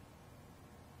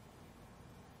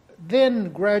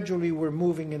 Then gradually we're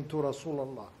moving into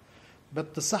Rasulullah.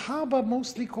 But the Sahaba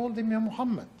mostly called him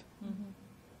Muhammad. Mm-hmm.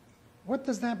 What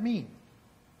does that mean?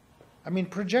 I mean,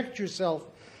 project yourself,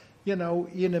 you know,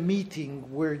 in a meeting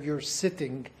where you're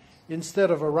sitting instead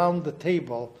of around the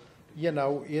table, you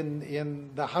know, in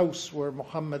the house where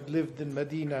Muhammad lived in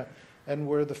Medina and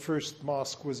where the first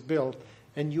mosque was built,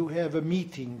 and you have a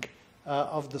meeting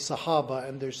of the Sahaba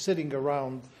and they're sitting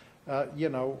around, you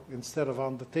know, instead of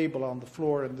on the table, on the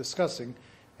floor and discussing,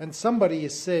 and somebody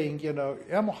is saying, you know,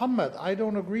 yeah, Muhammad, I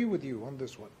don't agree with you on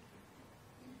this one.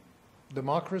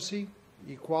 Democracy,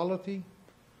 equality.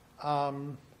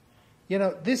 You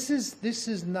know, this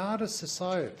is not a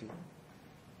society,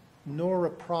 nor a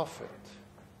prophet,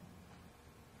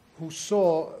 who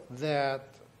saw that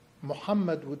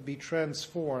Muhammad would be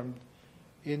transformed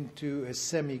into a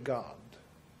semi-god.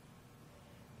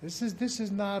 This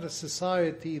is not a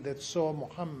society that saw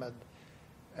Muhammad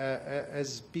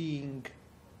as being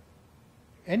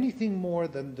anything more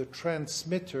than the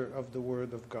transmitter of the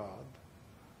Word of God,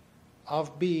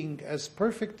 of being as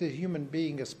perfect a human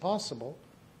being as possible,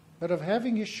 but of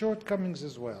having his shortcomings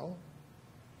as well,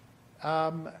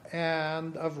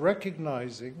 and of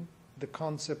recognizing the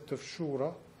concept of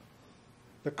shura,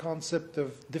 the concept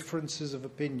of differences of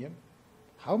opinion.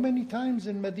 How many times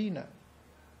in Medina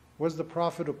was the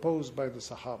Prophet opposed by the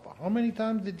Sahaba? How many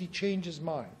times did he change his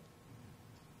mind?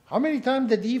 How many times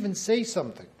did he even say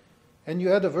something? And you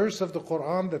had a verse of the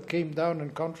Quran that came down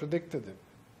and contradicted him.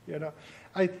 You know,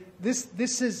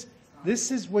 this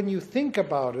is when you think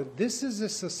about it, this is a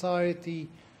society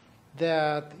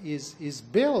that is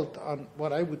built on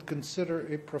what I would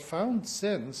consider a profound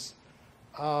sense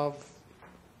of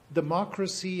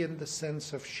democracy in the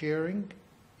sense of sharing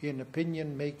in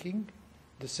opinion making,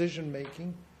 decision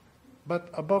making, but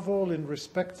above all in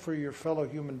respect for your fellow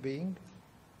human being.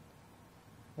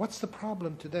 What's the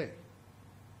problem today?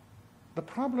 The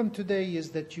problem today is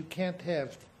that you can't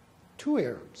have two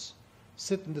Arabs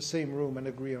sit in the same room and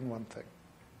agree on one thing,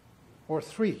 or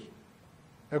three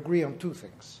agree on two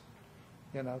things.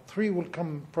 You know, three will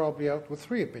come probably out with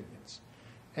three opinions.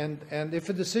 And if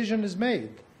a decision is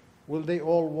made, will they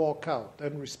all walk out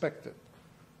and respect it?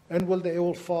 And will they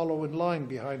all follow in line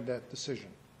behind that decision?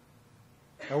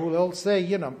 And will they all say,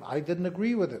 you know, I didn't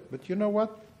agree with it, but you know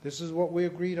what? This is what we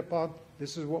agreed upon.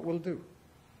 This is what we'll do.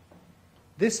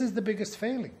 This is the biggest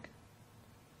failing.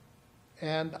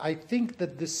 And I think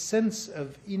that this sense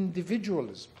of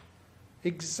individualism,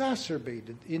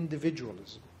 exacerbated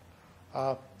individualism,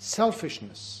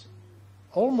 selfishness,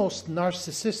 almost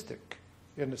narcissistic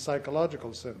in a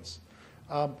psychological sense,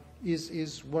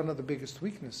 is one of the biggest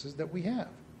weaknesses that we have.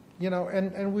 You know,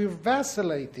 and we're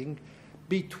vacillating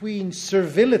between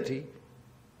servility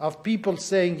of people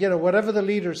saying, you know, whatever the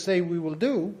leaders say we will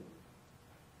do,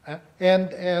 and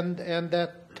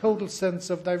that total sense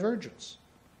of divergence.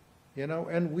 You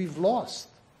know, and we've lost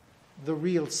the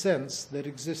real sense that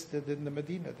existed in the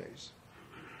Medina days.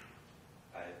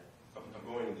 I'm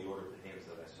going in the order of the hands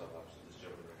that I saw up, so this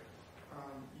gentleman right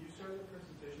here. You started the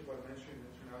presentation by mentioning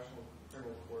the International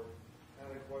Criminal Court.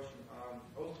 I had a question.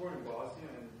 I was born in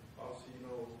Bosnia, and obviously you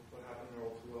know what happened there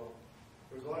all too well.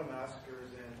 There was a lot of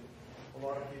massacres and a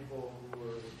lot of people who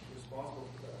were responsible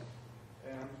for that.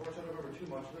 And unfortunately, I don't remember too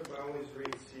much of it, but I always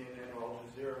read CNN or Al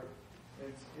Jazeera.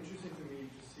 And it's interesting to me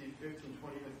to see 15,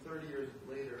 20, even 30 years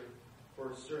later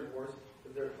for certain wars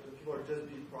that the people are just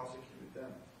being prosecuted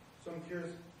then. So I'm curious,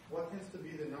 what tends to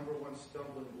be the number one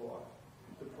stumbling block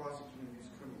to prosecuting these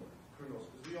criminals?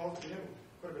 Because we have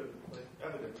quite a bit of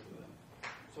evidence for them.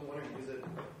 So I'm wondering, is it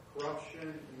corruption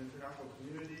in the international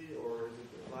community, or is it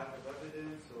the lack of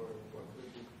evidence, or what could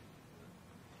it be?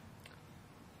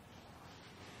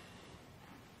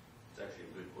 It's actually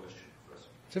a good question, Professor.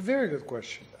 It's a very good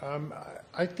question.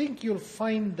 I think you'll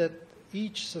find that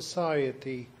each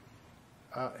society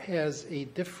has a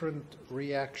different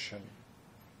reaction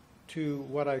to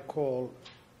what I call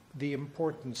the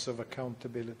importance of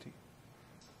accountability.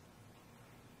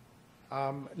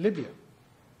 Libya.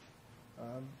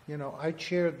 You know, I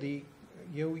chaired the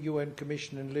UN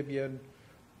Commission in Libya, and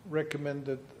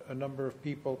recommended a number of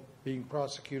people being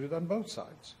prosecuted on both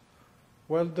sides.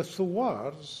 Well, the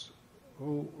Thuwars,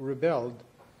 who rebelled,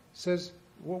 says,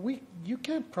 well, you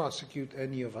can't prosecute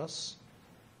any of us,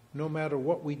 no matter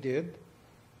what we did,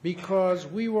 because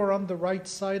we were on the right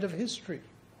side of history.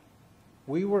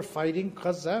 We were fighting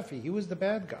Gaddafi. He was the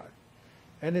bad guy.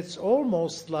 And it's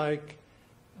almost like,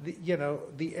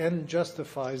 the end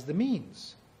justifies the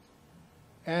means.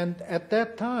 And at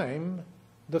that time,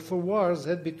 the Thuwars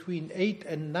had between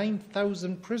 8,000 and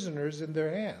 9,000 prisoners in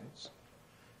their hands.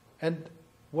 And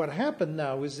what happened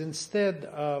now is, instead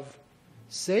of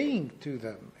saying to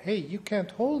them, hey, you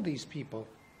can't hold these people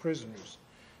prisoners,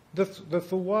 the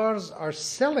Thuwars are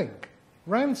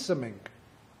ransoming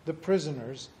the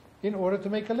prisoners in order to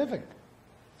make a living.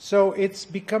 So it's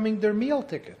becoming their meal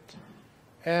ticket.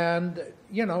 And,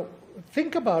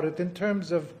 think about it in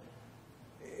terms of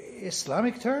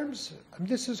Islamic terms. I mean,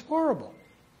 this is horrible.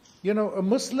 A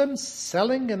Muslim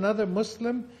selling another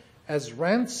Muslim as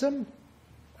ransom,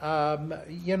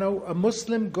 a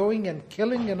Muslim going and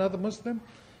killing another Muslim.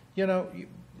 You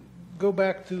go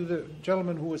back to the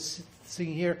gentleman who was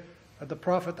sitting here, the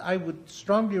Prophet. I would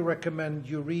strongly recommend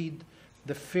you read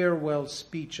the farewell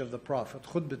speech of the Prophet,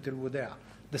 Khutbat al-Wada'.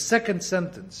 The second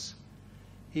sentence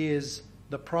is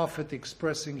the Prophet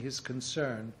expressing his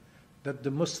concern that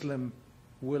the Muslim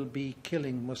will be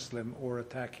killing Muslim or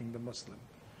attacking the Muslim,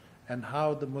 and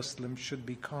how the Muslim should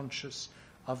be conscious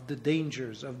of the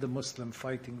dangers of the Muslim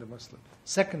fighting the Muslim.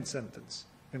 Second sentence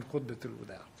in Khutbat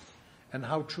al-Wada', and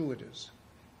how true it is.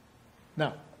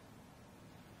 Now,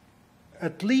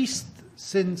 at least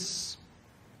since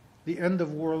the end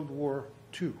of World War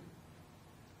II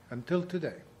until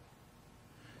today,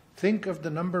 think of the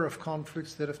number of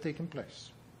conflicts that have taken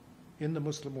place in the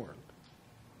Muslim world.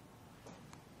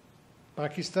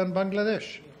 Pakistan,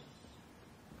 Bangladesh.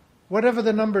 Whatever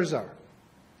the numbers are.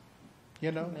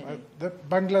 The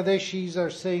Bangladeshis are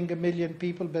saying 1 million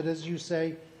people, but as you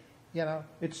say,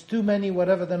 it's too many,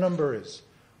 whatever the number is.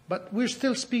 But we're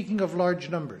still speaking of large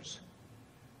numbers.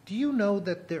 Do you know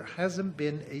that there hasn't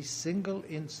been a single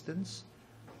instance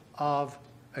of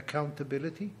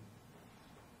accountability?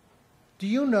 Do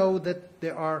you know that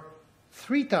there are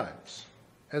 3 times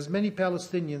as many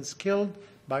Palestinians killed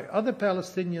by other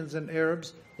Palestinians and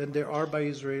Arabs than there are by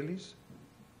Israelis?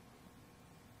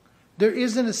 There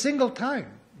isn't a single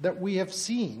time that we have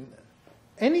seen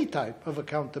any type of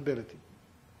accountability,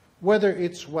 whether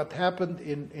it's what happened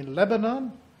in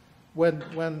Lebanon when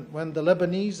the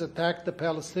Lebanese attacked the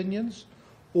Palestinians,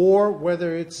 or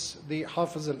whether it's the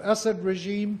Hafiz al-Assad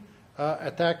regime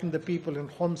attacking the people in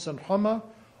Homs and Hama,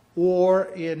 or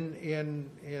in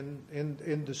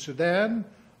the Sudan,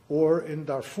 or in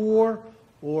Darfur,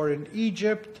 or in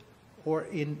Egypt, or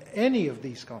in any of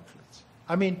these conflicts.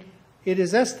 I mean, it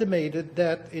is estimated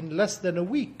that in less than a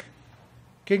week,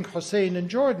 King Hussein in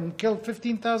Jordan killed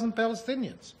 15,000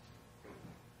 Palestinians.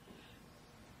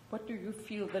 What do you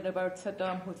feel then about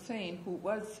Saddam Hussein, who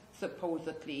was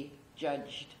supposedly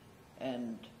judged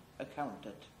and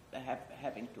accounted,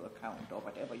 having to account, or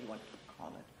whatever you want to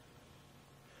call it?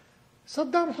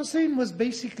 Saddam Hussein was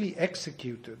basically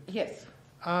executed. Yes.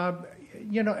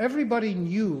 Everybody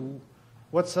knew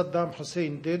what Saddam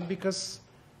Hussein did, because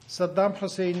Saddam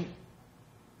Hussein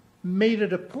made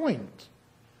it a point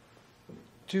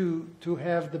to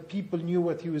have the people knew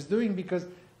what he was doing, because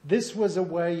this was a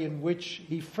way in which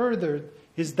he furthered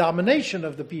his domination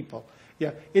of the people.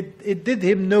 Yeah, it did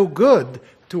him no good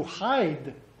to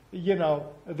hide,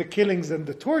 the killings and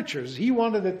the tortures. He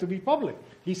wanted it to be public.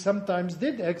 He sometimes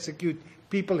did execute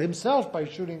people himself by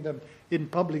shooting them in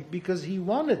public, because he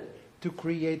wanted to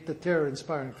create the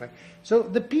terror-inspiring effect. So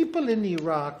the people in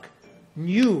Iraq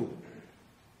knew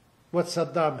what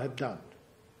Saddam had done.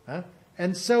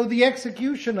 And so the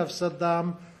execution of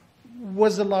Saddam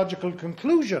was a logical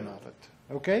conclusion of it.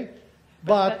 Okay?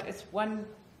 But that is one,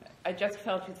 I just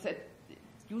felt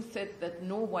you said that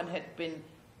no one had been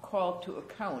called to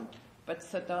account, but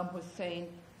Saddam Hussein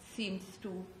seems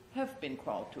to have been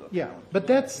called to account. Yeah, but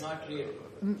that's not really.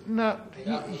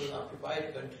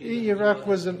 Iraq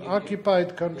was an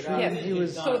occupied country. Yes, and he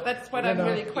was, so that's what I'm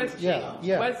really questioning.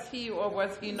 Yeah. Was he or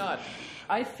was he not?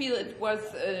 I feel it was...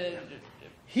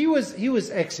 He was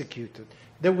executed.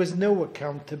 There was no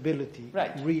accountability,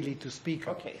 right, really, to speak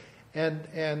of. Okay.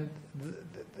 And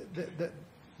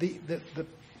the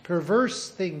perverse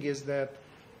thing is that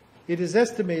it is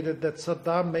estimated that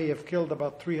Saddam may have killed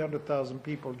about 300,000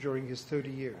 people during his 30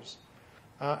 years.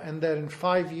 And that in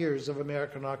 5 years of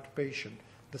American occupation,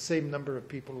 the same number of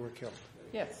people were killed.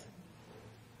 Yes.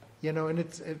 And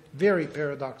it's very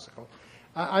paradoxical.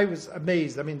 I was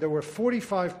amazed. I mean, there were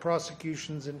 45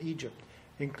 prosecutions in Egypt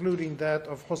including that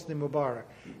of Hosni Mubarak.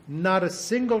 Not a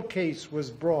single case was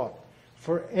brought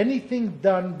for anything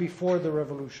done before the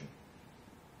revolution.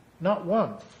 Not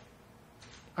one.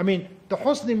 I mean, the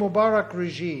Hosni Mubarak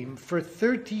regime for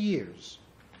 30 years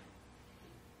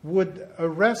would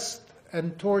arrest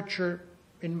and torture,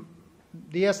 in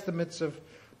the estimates of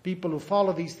people who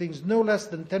follow these things, no less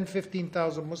than 10,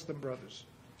 15,000 Muslim brothers.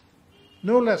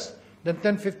 No less than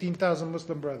 10, 15,000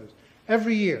 Muslim brothers.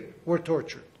 Every year were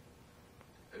tortured.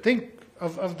 Think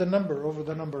of the number over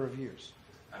the number of years.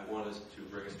 I want us to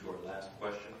bring us to our last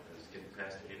question. It's getting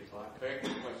past 8 o'clock. Very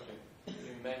good question.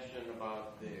 You mentioned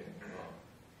about the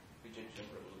Egyptian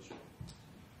revolution,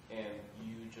 and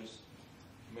you just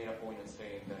made a point in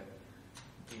saying that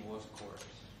he was coerced.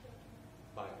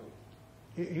 By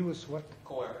who? He was what?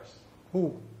 Coerced.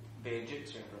 Who? The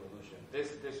Egyptian revolution.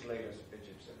 This latest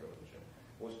Egyptian revolution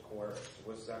was coerced.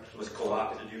 Was actually Was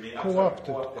co-opted, you mean?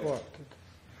 Co-opted.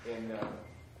 And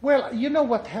well, you know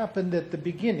what happened at the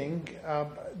beginning?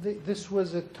 This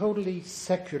was a totally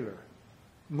secular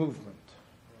movement.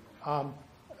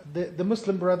 The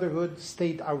Muslim Brotherhood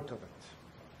stayed out of it.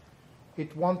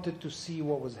 It wanted to see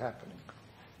what was happening.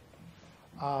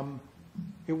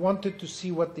 It wanted to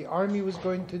see what the army was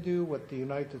going to do, what the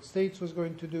United States was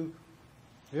going to do.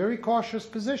 Very cautious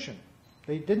position.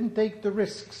 They didn't take the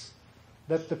risks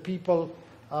that the people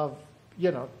of,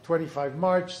 25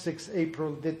 March, 6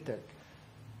 April did take.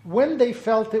 When they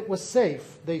felt it was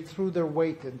safe, they threw their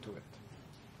weight into it.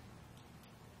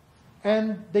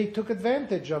 And they took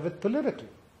advantage of it politically,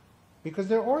 because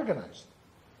they're organized.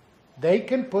 They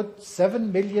can put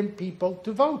 7 million people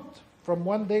to vote from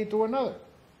one day to another.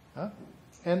 Huh?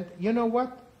 And you know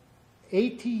what?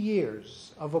 80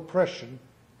 years of oppression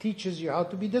teaches you how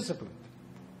to be disciplined.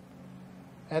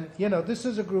 And, this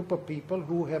is a group of people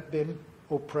who have been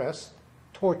oppressed,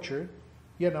 tortured,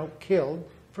 killed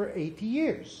for 80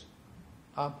 years.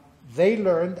 They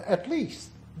learned at least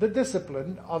the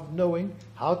discipline of knowing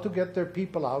how to get their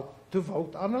people out to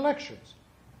vote on elections.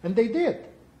 And they did.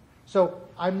 So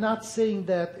I'm not saying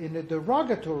that in a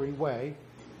derogatory way.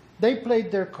 They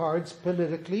played their cards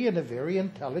politically in a very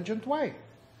intelligent way.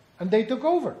 And they took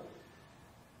over.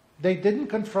 They didn't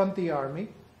confront the army.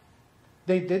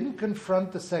 They didn't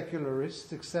confront the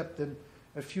secularists, except in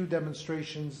a few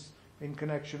demonstrations in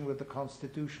connection with the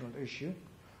constitutional issue.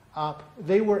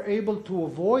 They were able to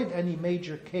avoid any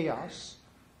major chaos.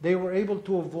 They were able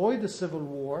to avoid the civil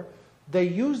war. They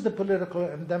used the political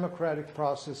and democratic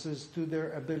processes to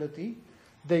their ability.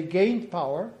 They gained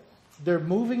power. They're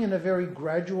moving in a very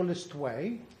gradualist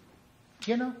way.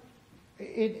 In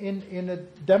a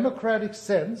democratic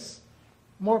sense,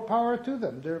 more power to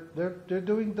them. They're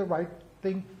doing the right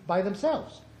thing by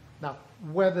themselves. Now,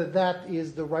 whether that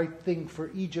is the right thing for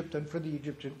Egypt and for the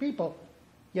Egyptian people,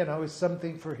 is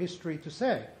something for history to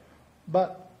say.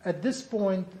 But at this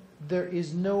point, there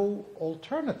is no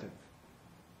alternative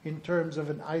in terms of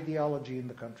an ideology in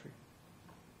the country.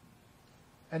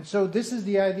 And so this is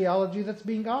the ideology that's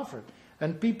being offered.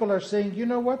 And people are saying, you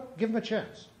know what? Give them a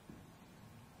chance.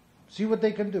 See what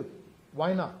they can do.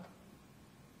 Why not?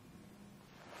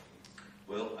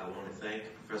 Well, I want to thank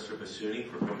Professor Bassiouni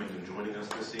for coming and joining us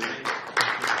this evening.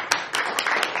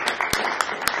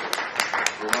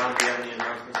 Roman, do you have any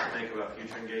announcements to make about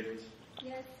future engagements?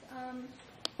 Yes.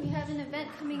 We have an event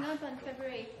coming up on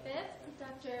February 5th.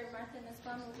 Dr. Martha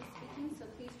Nussbaum will be speaking, so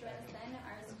please join us then at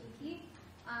RSVP.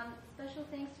 Special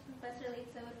thanks to Professor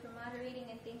Leitzawood for moderating,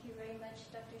 and thank you very much,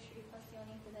 Dr. Cherif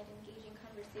Bassiouni, for that engaging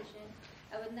conversation.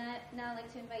 I would now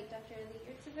like to invite Dr. Lee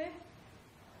Yurtsever.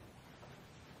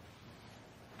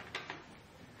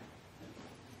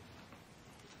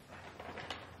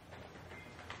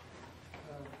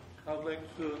 I would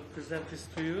like to present this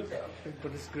to you for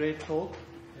this great talk.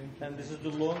 And this is the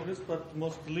longest but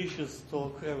most delicious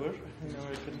talk ever in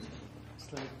American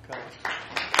Islamic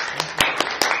culture.